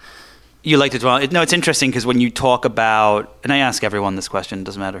mystery. You like to dwell. No, it's interesting because when you talk about, and I ask everyone this question,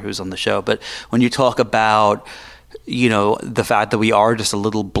 doesn't matter who's on the show, but when you talk about, the fact that we are just a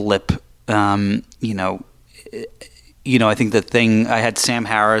little blip, I think the thing, I had Sam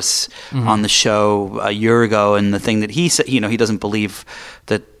Harris on the show a year ago, and the thing that he said, he doesn't believe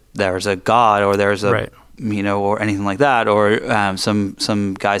that there's a God or there's a, right. or anything like that, or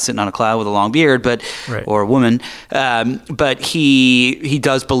some guy sitting on a cloud with a long beard, or a woman. But he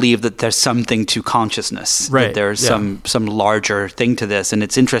does believe that there's something to consciousness, that there's some larger thing to this. And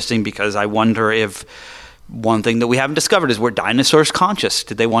it's interesting because I wonder if one thing that we haven't discovered is, were dinosaurs conscious?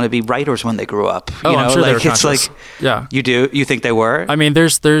 Did they want to be writers when they grew up? I'm sure they were conscious. You think they were? I mean,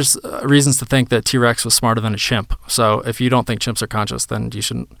 there's reasons to think that T-Rex was smarter than a chimp. So if you don't think chimps are conscious, then you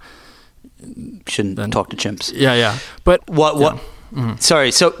shouldn't talk to chimps. Yeah. But what? Mm-hmm.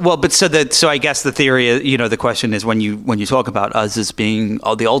 Sorry. So I guess the theory, the question is, when you talk about us as being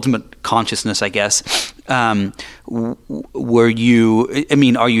the ultimate consciousness, I guess, were you? I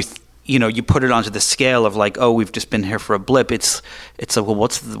mean, are you? You put it onto the scale of like, oh, we've just been here for a blip. It's like, well,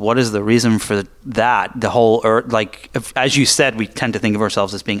 what is the reason for that? The whole, or like, as you said, we tend to think of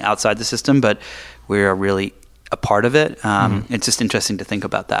ourselves as being outside the system, but we are really a part of it. It's just interesting to think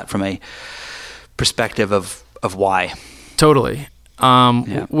about that from a perspective of why. Totally.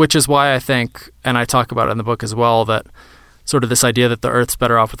 Which is why I think, and I talk about it in the book as well, that sort of this idea that the Earth's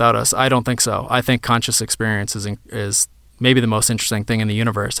better off without us. I don't think so. I think conscious experience is maybe the most interesting thing in the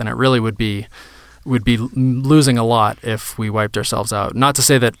universe, and it really would be losing a lot if we wiped ourselves out. Not to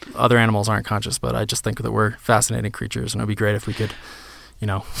say that other animals aren't conscious, but I just think that we're fascinating creatures, and it would be great if we could,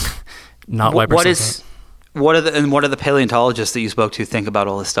 not wipe ourselves out. What are the paleontologists that you spoke to think about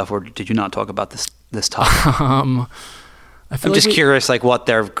all this stuff, or did you not talk about this topic? I'm just curious, like, what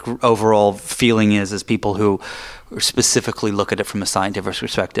their overall feeling is as people who specifically look at it from a scientific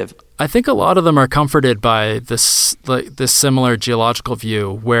perspective. I think a lot of them are comforted by this similar geological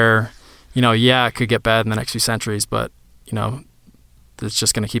view where, it could get bad in the next few centuries, but, it's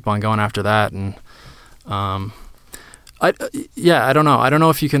just going to keep on going after that. And, I don't know. I don't know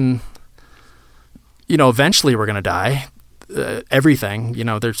if you can, eventually we're going to die. Everything,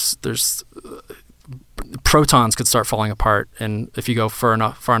 there's protons could start falling apart, and if you go far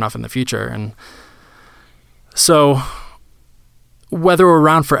enough in the future. And so whether we're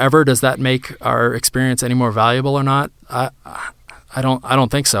around forever, does that make our experience any more valuable or not? I don't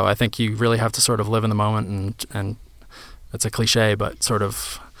think so. I think you really have to sort of live in the moment, and it's a cliche, but sort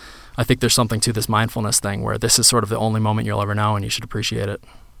of I think there's something to this mindfulness thing where this is sort of the only moment you'll ever know, and you should appreciate it.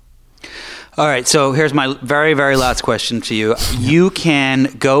 All right, so here's my very, very last question to you. You can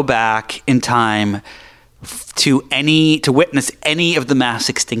go back in time to witness any of the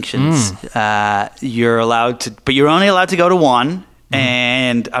mass extinctions. You're allowed to, but you're only allowed to go to one.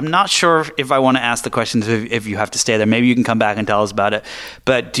 And I'm not sure if I want to ask the questions if you have to stay there. Maybe you can come back and tell us about it.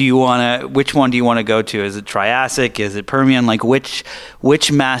 But which one do you want to go to? Is it Triassic? Is it Permian? Like, which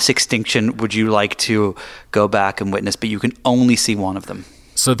mass extinction would you like to go back and witness? But you can only see one of them.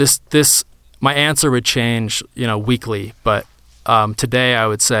 So this my answer would change, weekly. But today I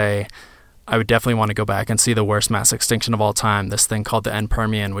would say I would definitely want to go back and see the worst mass extinction of all time, this thing called the end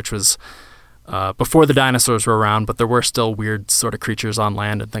Permian, which was before the dinosaurs were around, but there were still weird sort of creatures on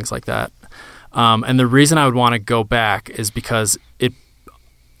land and things like that. And the reason I would want to go back is because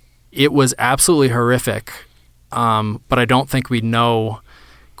it was absolutely horrific, but I don't think we know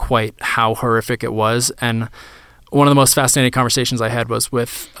quite how horrific it was. And one of the most fascinating conversations I had was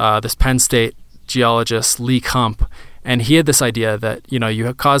with this Penn State geologist, Lee Kump, and he had this idea that,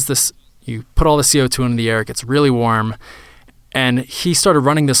 you put all the CO2 into the air, it gets really warm, and he started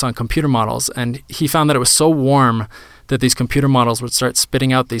running this on computer models, and he found that it was so warm that these computer models would start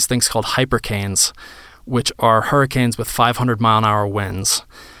spitting out these things called hypercanes, which are hurricanes with 500-mile-an-hour winds.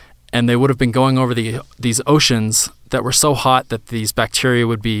 And they would have been going over these oceans that were so hot that these bacteria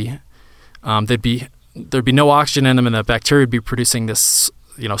would be, there'd be no oxygen in them, and the bacteria would be producing this,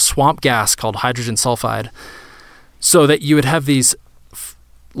 swamp gas called hydrogen sulfide, so that you would have these,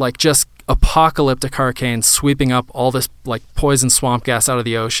 just apocalyptic hurricanes sweeping up all this poison swamp gas out of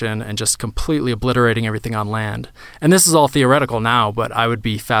the ocean and just completely obliterating everything on land. And this is all theoretical now, but I would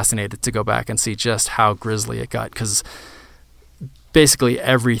be fascinated to go back and see just how grisly it got, because basically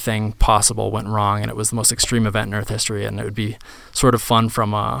everything possible went wrong, and it was the most extreme event in Earth history. And it would be sort of fun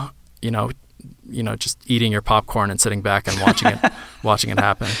from just eating your popcorn and sitting back and watching it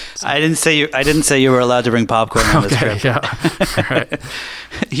happen. So. I didn't say you were allowed to bring popcorn on this trip. Yeah. Right.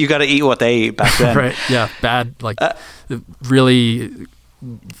 You got to eat what they ate back then. Right. Yeah. Bad, really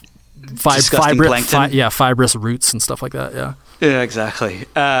fibrous roots and stuff like that. Yeah. Yeah, exactly.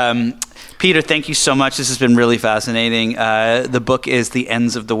 Peter, thank you so much. This has been really fascinating. The book is The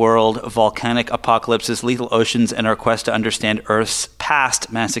Ends of the World, Volcanic Apocalypses, Lethal Oceans, and Our Quest to Understand Earth's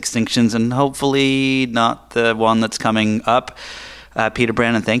Past Mass Extinctions, and hopefully not the one that's coming up. Peter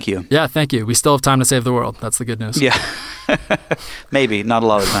Brannon, thank you. Yeah, thank you. We still have time to save the world. That's the good news. Yeah. Maybe, not a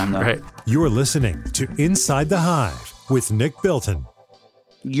lot of the time, though. Right. You're listening to Inside the Hive with Nick Bilton.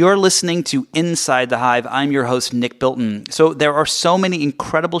 You're listening to Inside the Hive. I'm your host, Nick Bilton. So there are so many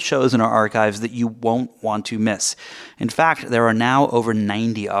incredible shows in our archives that you won't want to miss. In fact, there are now over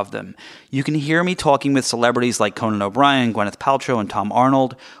 90 of them. You can hear me talking with celebrities like Conan O'Brien, Gwyneth Paltrow, and Tom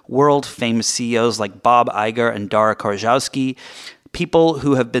Arnold, world-famous CEOs like Bob Iger and Dara Khosrowshahi, people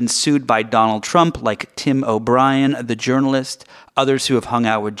who have been sued by Donald Trump like Tim O'Brien, the journalist, others who have hung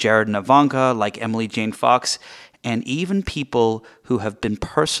out with Jared and Ivanka like Emily Jane Fox, and even people who have been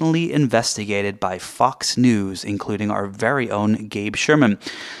personally investigated by Fox News, including our very own Gabe Sherman.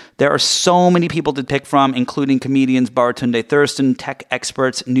 There are so many people to pick from, including comedians Baratunde Thurston, tech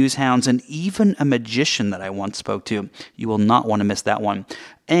experts, news hounds, and even a magician that I once spoke to. You will not want to miss that one.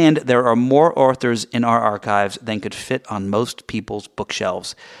 And there are more authors in our archives than could fit on most people's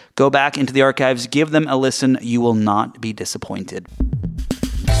bookshelves. Go back into the archives, give them a listen. You will not be disappointed.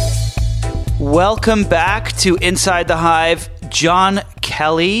 Welcome back to Inside the Hive. John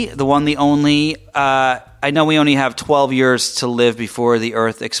Kelly, the one, the only. I know we only have 12 years to live before the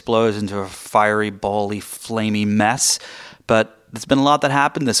Earth explodes into a fiery, bally, flamey mess, but there's been a lot that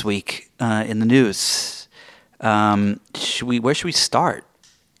happened this week in the news. Where should we start?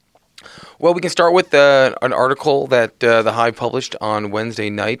 Well, we can start with an article that the Hive published on Wednesday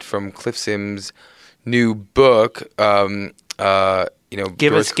night from Cliff Sims' new book.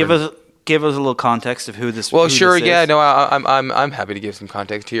 Give us a little context of who this. Well, who sure, this yeah, is. no, I'm happy to give some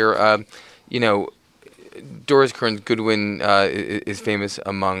context here. Doris Kearns Goodwin is famous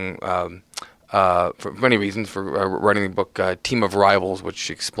among for many reasons for writing the book Team of Rivals, which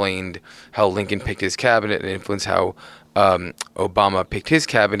explained how Lincoln picked his cabinet and influenced how Obama picked his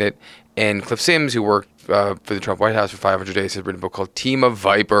cabinet. And Cliff Sims, who worked for the Trump White House for 500 days, has written a book called Team of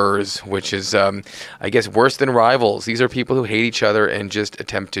Vipers, which is, I guess, worse than rivals. These are people who hate each other and just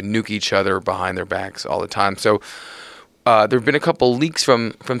attempt to nuke each other behind their backs all the time. So there have been a couple leaks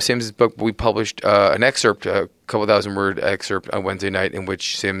from Sims' book. We published an excerpt, a couple thousand-word excerpt on Wednesday night in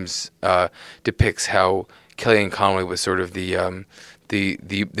which Sims depicts how Kellyanne Conway was sort of the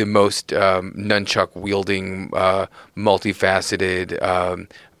most nunchuck-wielding, multifaceted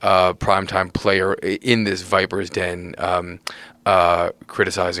primetime player in this Viper's Den,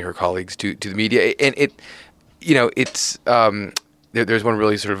 criticizing her colleagues to the media. And there's one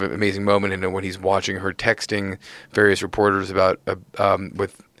really sort of amazing moment in it when he's watching her texting various reporters about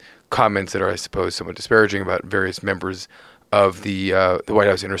with comments that are, I suppose, somewhat disparaging about various members of the White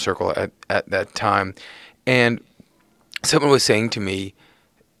House inner circle at that time. And someone was saying to me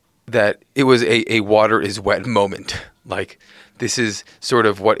that it was a water is wet moment. Like, this is sort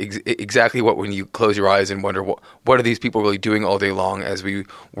of exactly what when you close your eyes and wonder what are these people really doing all day long as we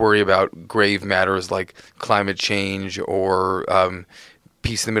worry about grave matters like climate change or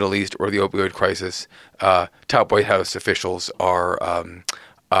peace in the Middle East or the opioid crisis. Top White House officials are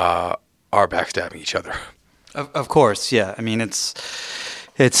backstabbing each other. Of course, yeah. I mean, it's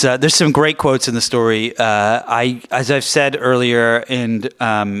there's some great quotes in the story. As I've said earlier, and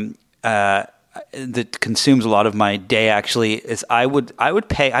that consumes a lot of my day, actually, is I would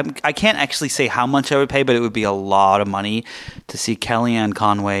pay. I can't actually say how much I would pay, but it would be a lot of money to see Kellyanne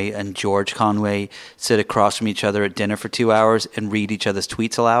Conway and George Conway sit across from each other at dinner for 2 hours and read each other's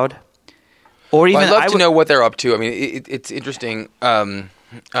tweets aloud. Or even, I'd love to know what they're up to. I mean, it's interesting. Kellyanne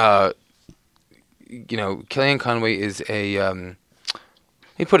Conway is a. Let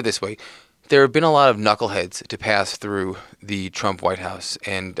me put it this way. There have been a lot of knuckleheads to pass through the Trump White House,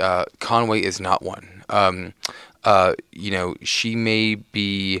 and Conway is not one. She may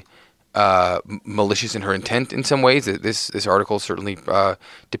be malicious in her intent in some ways. This article certainly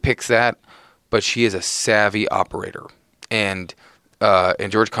depicts that, but she is a savvy operator, and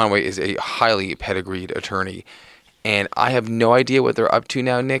George Conway is a highly pedigreed attorney. And I have no idea what they're up to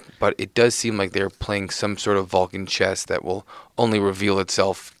now, Nick, but it does seem like they're playing some sort of Vulcan chess that will only reveal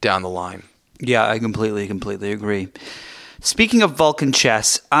itself down the line. Yeah, I completely agree. Speaking of Vulcan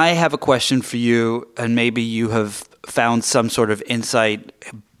chess, I have a question for you, and maybe you have found some sort of insight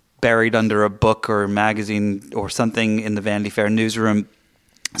buried under a book or a magazine or something in the Vanity Fair newsroom.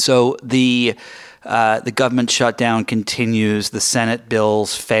 So the government shutdown continues. The Senate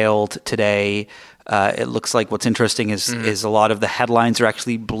bills failed today. It looks like what's interesting is a lot of the headlines are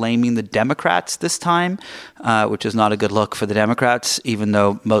actually blaming the Democrats this time, which is not a good look for the Democrats, even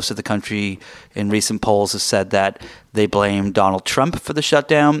though most of the country in recent polls has said that they blame Donald Trump for the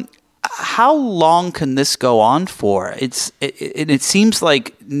shutdown. How long can this go on for? It seems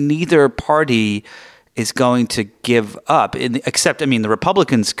like neither party is going to give up, except, the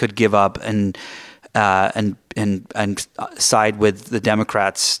Republicans could give up and and side with the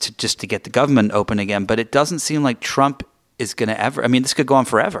Democrats to get the government open again. But it doesn't seem like Trump is going to ever. I mean, this could go on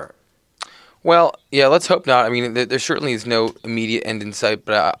forever. Well, yeah, let's hope not. I mean, there certainly is no immediate end in sight,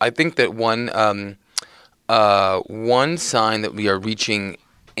 but I think that one sign that we are reaching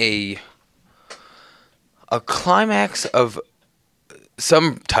a climax of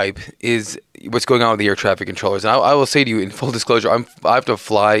some type is what's going on with the air traffic controllers. And I will say to you, in full disclosure, I have to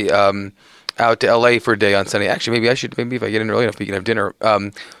fly out to LA for a day on Sunday. Actually, maybe if I get in early enough, we can have dinner.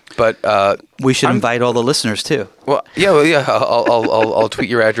 But we should invite all the listeners too. Well, yeah. I'll tweet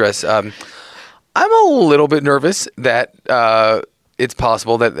your address. I'm a little bit nervous that it's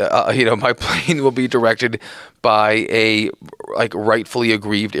possible that my plane will be directed by a rightfully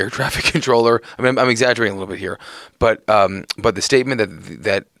aggrieved air traffic controller. I mean, I'm exaggerating a little bit here, but the statement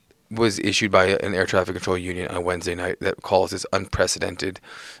that was issued by an air traffic control union on Wednesday night that calls this unprecedented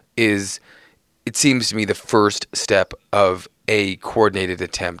is, it seems to me, the first step of a coordinated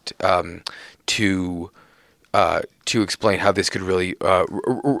attempt to explain how this could really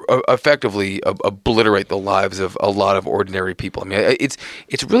effectively obliterate the lives of a lot of ordinary people. I mean, it's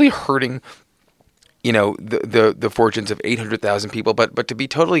really hurting, the fortunes of 800,000 people. But to be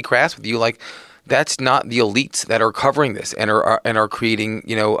totally crass with you, that's not the elites that are covering this and are creating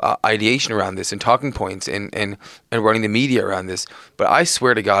ideation around this and talking points and running the media around this. But I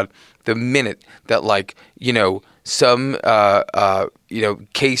swear to God, the minute that some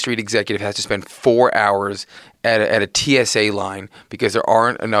K Street executive has to spend 4 hours at a TSA line because there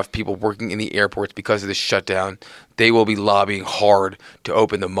aren't enough people working in the airports because of the shutdown, they will be lobbying hard to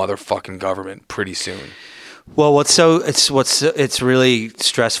open the motherfucking government pretty soon. Well, it's really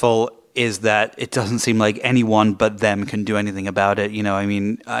stressful is that it doesn't seem like anyone but them can do anything about it. I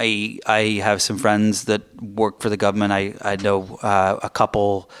mean, I have some friends that work for the government. I know a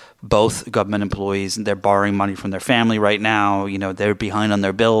couple, both government employees, and they're borrowing money from their family right now. They're behind on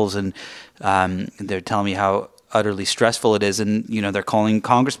their bills, and they're telling me how utterly stressful it is. And they're calling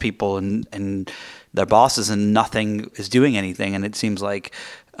Congress people and their bosses, and nothing is doing anything. And it seems like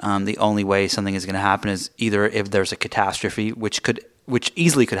the only way something is going to happen is either if there's a catastrophe, which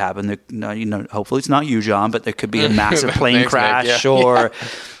easily could happen. Hopefully it's not you, John, but there could be a massive plane crash, or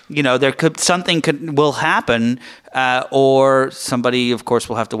something will happen, or somebody, of course,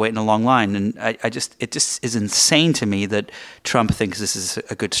 will have to wait in a long line. And it just is insane to me that Trump thinks this is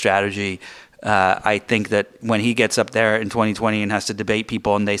a good strategy. I think that when he gets up there in 2020 and has to debate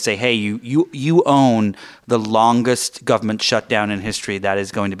people, and they say, "Hey, you own the longest government shutdown in history," that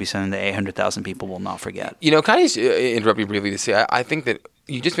is going to be something that 800,000 people will not forget. Can I just interrupt you briefly to say I think that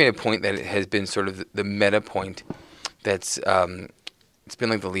you just made a point that it has been sort of the meta point that's it's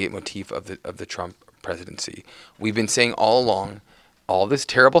been like the leitmotif of the Trump presidency. We've been saying all along, all this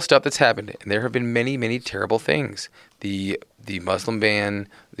terrible stuff that's happened, and there have been many, many terrible things. The Muslim ban,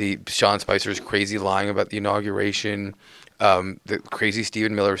 the Sean Spicer's crazy lying about the inauguration, the crazy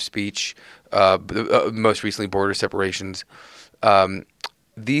Stephen Miller speech, most recently border separations.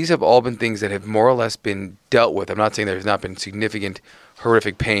 These have all been things that have more or less been dealt with. I'm not saying there has not been significant,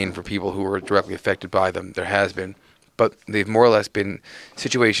 horrific pain for people who were directly affected by them. There has been. But they've more or less been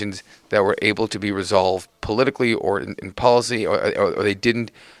situations that were able to be resolved politically or in policy, or they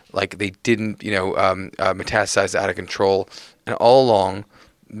didn't metastasize out of control. And all along,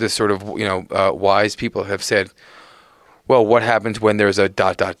 this sort of wise people have said, well, what happens when there's a ...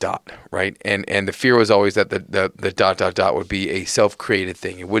 right? And the fear was always that the ... would be a self-created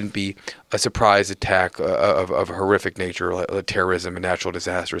thing. It wouldn't be a surprise attack of a horrific nature, like terrorism, a natural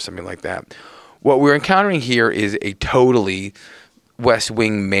disaster, or something like that. What we're encountering here is a totally West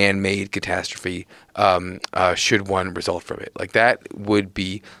Wing man-made catastrophe should one result from it. Like, that would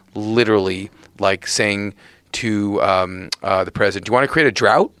be literally like saying to the president, do you want to create a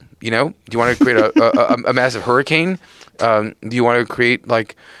drought? Do you want to create a massive hurricane? Do you want to create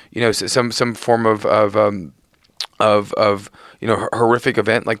some form of horrific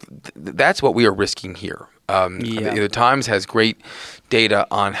event? Like that's what we are risking here. The Times has great data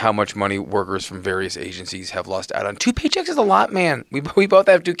on how much money workers from various agencies have lost out on. 2 paychecks is a lot, man. We both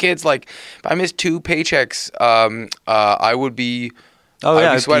have 2 kids. Like, if I missed 2 paychecks, I would be.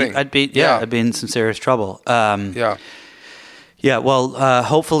 I'd be sweating. I'd be in some serious trouble. Yeah, well,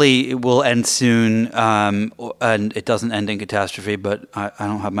 hopefully it will end soon, and it doesn't end in catastrophe. But I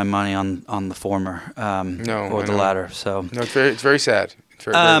don't have my money on the former or the latter. So no, it's very sad. It's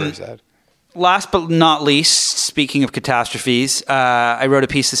very sad. Last but not least, speaking of catastrophes, I wrote a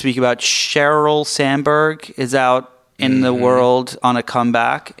piece this week about Sheryl Sandberg is out in the world on a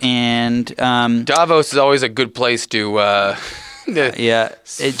comeback, and Davos is always a good place to Yeah,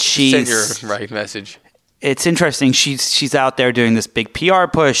 Send your right message. It's interesting. She's out there doing this big PR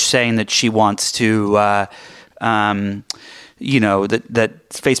push, saying that she wants to, that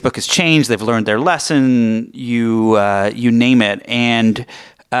Facebook has changed. They've learned their lesson. You name it. And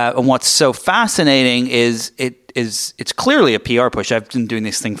what's so fascinating is it's clearly a PR push. I've been doing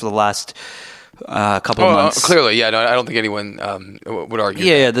this thing for the last couple of months. Clearly, yeah. No, I don't think anyone would argue.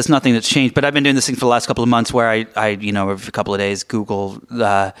 Yeah, there's nothing that's changed. But I've been doing this thing for the last couple of months where I every couple of days Google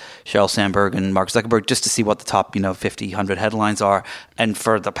Sheryl Sandberg and Mark Zuckerberg just to see what the top 50, 100 headlines are. And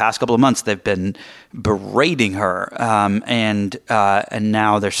for the past couple of months, they've been berating her, and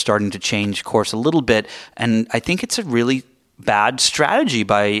now they're starting to change course a little bit. And I think it's a really bad strategy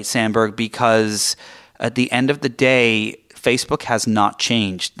by Sandberg because at the end of the day, Facebook has not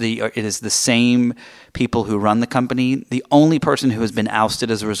changed. It is the same people who run the company. The only person who has been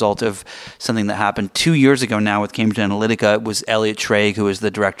ousted as a result of something that happened 2 years ago now with Cambridge Analytica was Elliot Schrage, who was the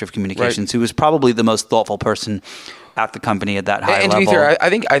director of communications, who was probably the most thoughtful person at the company at that high level. And to be fair,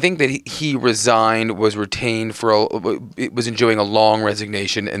 I think that he resigned, was retained was enjoying a long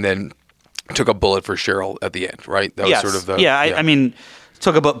resignation, and then took a bullet for Sheryl at the end. Right? That was sort of the I mean.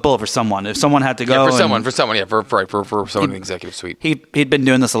 Took a bullet for someone. If someone had to go, for someone in the executive suite. He'd been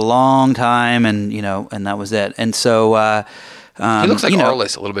doing this a long time, and and that was it. And so he looks like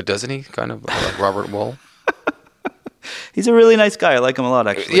Arliss a little bit, doesn't he? Kind of like Robert Wall. He's a really nice guy. I like him a lot,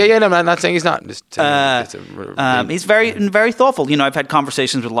 actually. Yeah. No, I'm not saying he's not. Just he's very thoughtful. I've had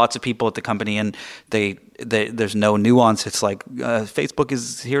conversations with lots of people at the company, and there's no nuance. It's like Facebook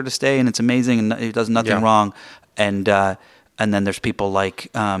is here to stay, and it's amazing, and it does nothing wrong, and then there's people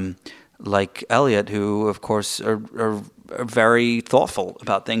like Elliot, who of course are very thoughtful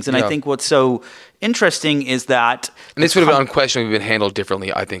about things. And I think what's so interesting is that, and this would have unquestionably been handled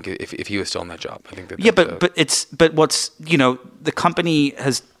differently, I think, if he was still in that job. I think that. But what's the company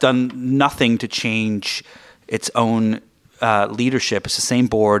has done nothing to change its own leadership. It's the same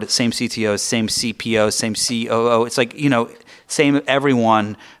board, same CTO, same CPO, same COO. It's like same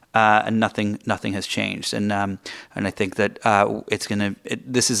everyone. And nothing has changed, and I think that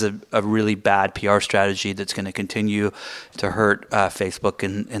this is a really bad PR strategy that's going to continue to hurt Facebook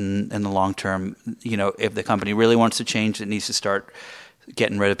in the long term. If the company really wants to change, it needs to start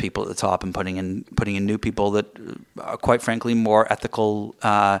getting rid of people at the top and putting in new people that are, quite frankly, more ethical,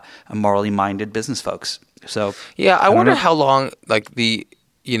 and morally minded business folks. So I wonder how long,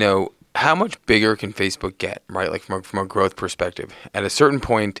 how much bigger can Facebook get, right? Like from a growth perspective. At a certain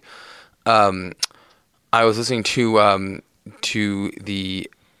point, I was listening to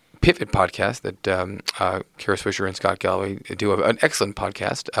the Pivot podcast that Kara Swisher and Scott Galloway do, an excellent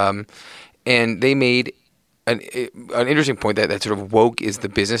podcast, and they made an interesting point that sort of woke is the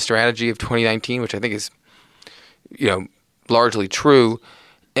business strategy of 2019, which I think is largely true.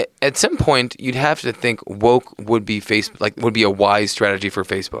 At some point, you'd have to think woke would be would be a wise strategy for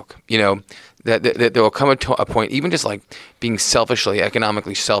Facebook. That there will come a point, even just like being selfishly,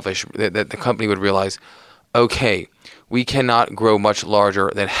 economically selfish, that the company would realize, okay, we cannot grow much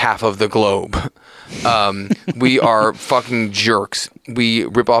larger than half of the globe. We are fucking jerks. We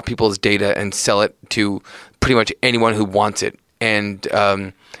rip off people's data and sell it to pretty much anyone who wants it, and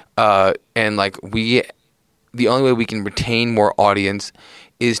the only way we can retain more audience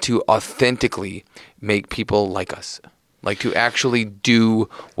is to authentically make people like us, like to actually do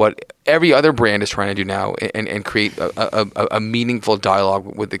what every other brand is trying to do now, and create a meaningful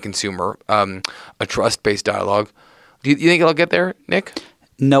dialogue with the consumer, a trust-based dialogue. Do you think it'll get there, Nick?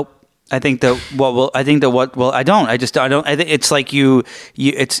 Nope. I think that I don't. I think it's like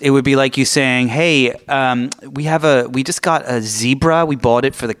it would be like you saying, "Hey, we just got a zebra. We bought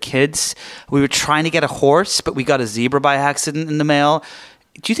it for the kids. We were trying to get a horse, but we got a zebra by accident in the mail.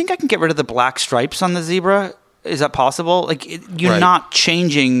 Do you think I can get rid of the black stripes on the zebra? Is that possible? You're not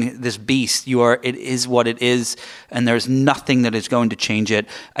changing this beast. It is what it is, and there's nothing that is going to change it.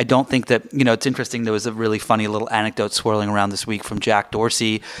 I don't think that, it's interesting. There was a really funny little anecdote swirling around this week from Jack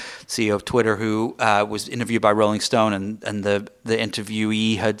Dorsey, CEO of Twitter, who was interviewed by Rolling Stone, and the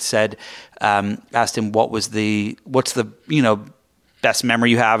interviewee had said, asked him what's the best memory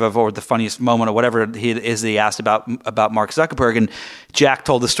you have of, or the funniest moment, or whatever he asked about Mark Zuckerberg. And Jack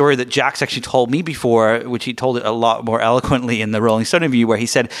told the story that Jack's actually told me before, which he told it a lot more eloquently in the Rolling Stone interview, where he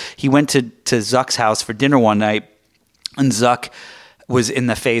said he went to Zuck's house for dinner one night, and Zuck was in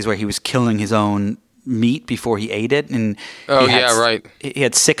the phase where he was killing his own meat before he ate it. And he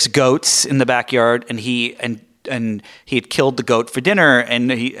had 6 goats in the backyard, and he had killed the goat for dinner,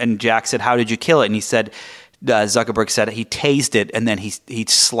 and Jack said, "How did you kill it?" And he said, Zuckerberg said he tased it, and then he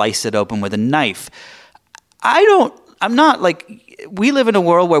sliced it open with a knife. I I'm not like, we live in a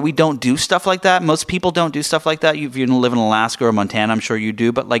world where we don't do stuff like that. Most people don't do stuff like that. If you live in Alaska or Montana, I'm sure you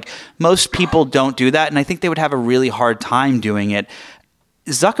do. But like most people don't do that. And I think they would have a really hard time doing it.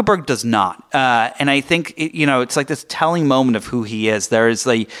 Zuckerberg does not. And I think, it's like this telling moment of who he is. There is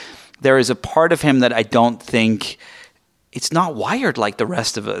a part of him that I don't think, it's not wired like the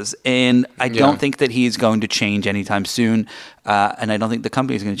rest of us. And I don't think that he's going to change anytime soon. And I don't think the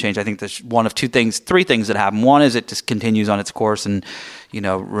company is going to change. I think there's one of three things that happen. One is it just continues on its course and,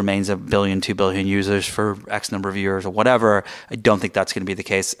 remains 1 billion, 2 billion users for X number of years or whatever. I don't think that's going to be the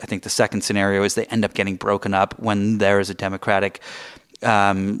case. I think the second scenario is they end up getting broken up when there is a Democratic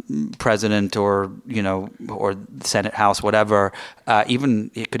president or Senate, House, whatever. Even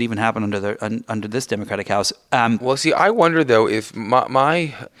it could even happen under this Democratic House. Well, see, I wonder though if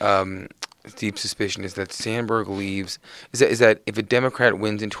my deep suspicion is that Sandberg leaves. Is that if a Democrat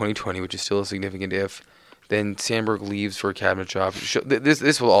wins in 2020, which is still a significant if, then Sandberg leaves for a cabinet job.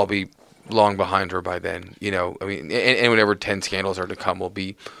 This will all be long behind her by then. And whenever 10 scandals are to come, will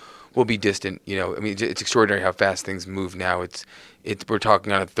be distant. It's extraordinary how fast things move now. We're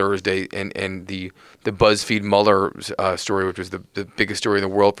talking on a Thursday, and the BuzzFeed Mueller story, which was the biggest story in the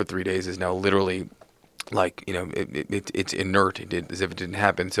world for 3 days, is now literally like it's inert. As if it didn't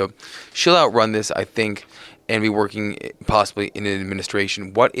happen. So she'll outrun this, I think, and be working possibly in an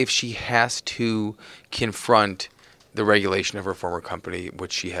administration. What if she has to confront the regulation of her former company,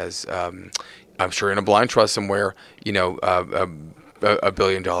 which she has, I'm sure, in a blind trust somewhere, $1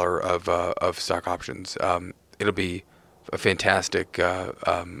 billion of stock options. It'll be a fantastic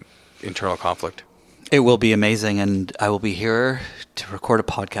internal conflict. It will be amazing, and I will be here to record a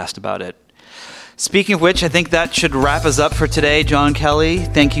podcast about it. Speaking of which, I think that should wrap us up for today. John Kelly,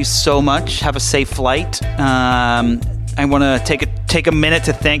 thank you so much. Have a safe flight. I want to take a minute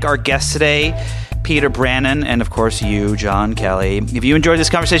to thank our guests today, Peter Brannon, and of course you, John Kelly. If you enjoyed this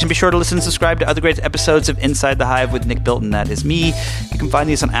conversation, be sure to listen and subscribe to other great episodes of Inside the Hive with Nick Bilton. That is me. You can find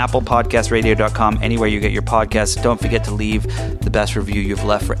these on Apple Podcasts, radio.com, anywhere you get your podcasts. Don't forget to leave the best review you've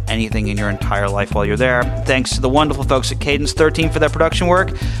left for anything in your entire life while you're there. Thanks to the wonderful folks at Cadence 13 for their production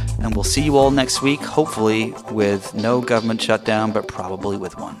work, and we'll see you all next week, hopefully with no government shutdown, but probably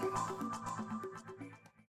with one.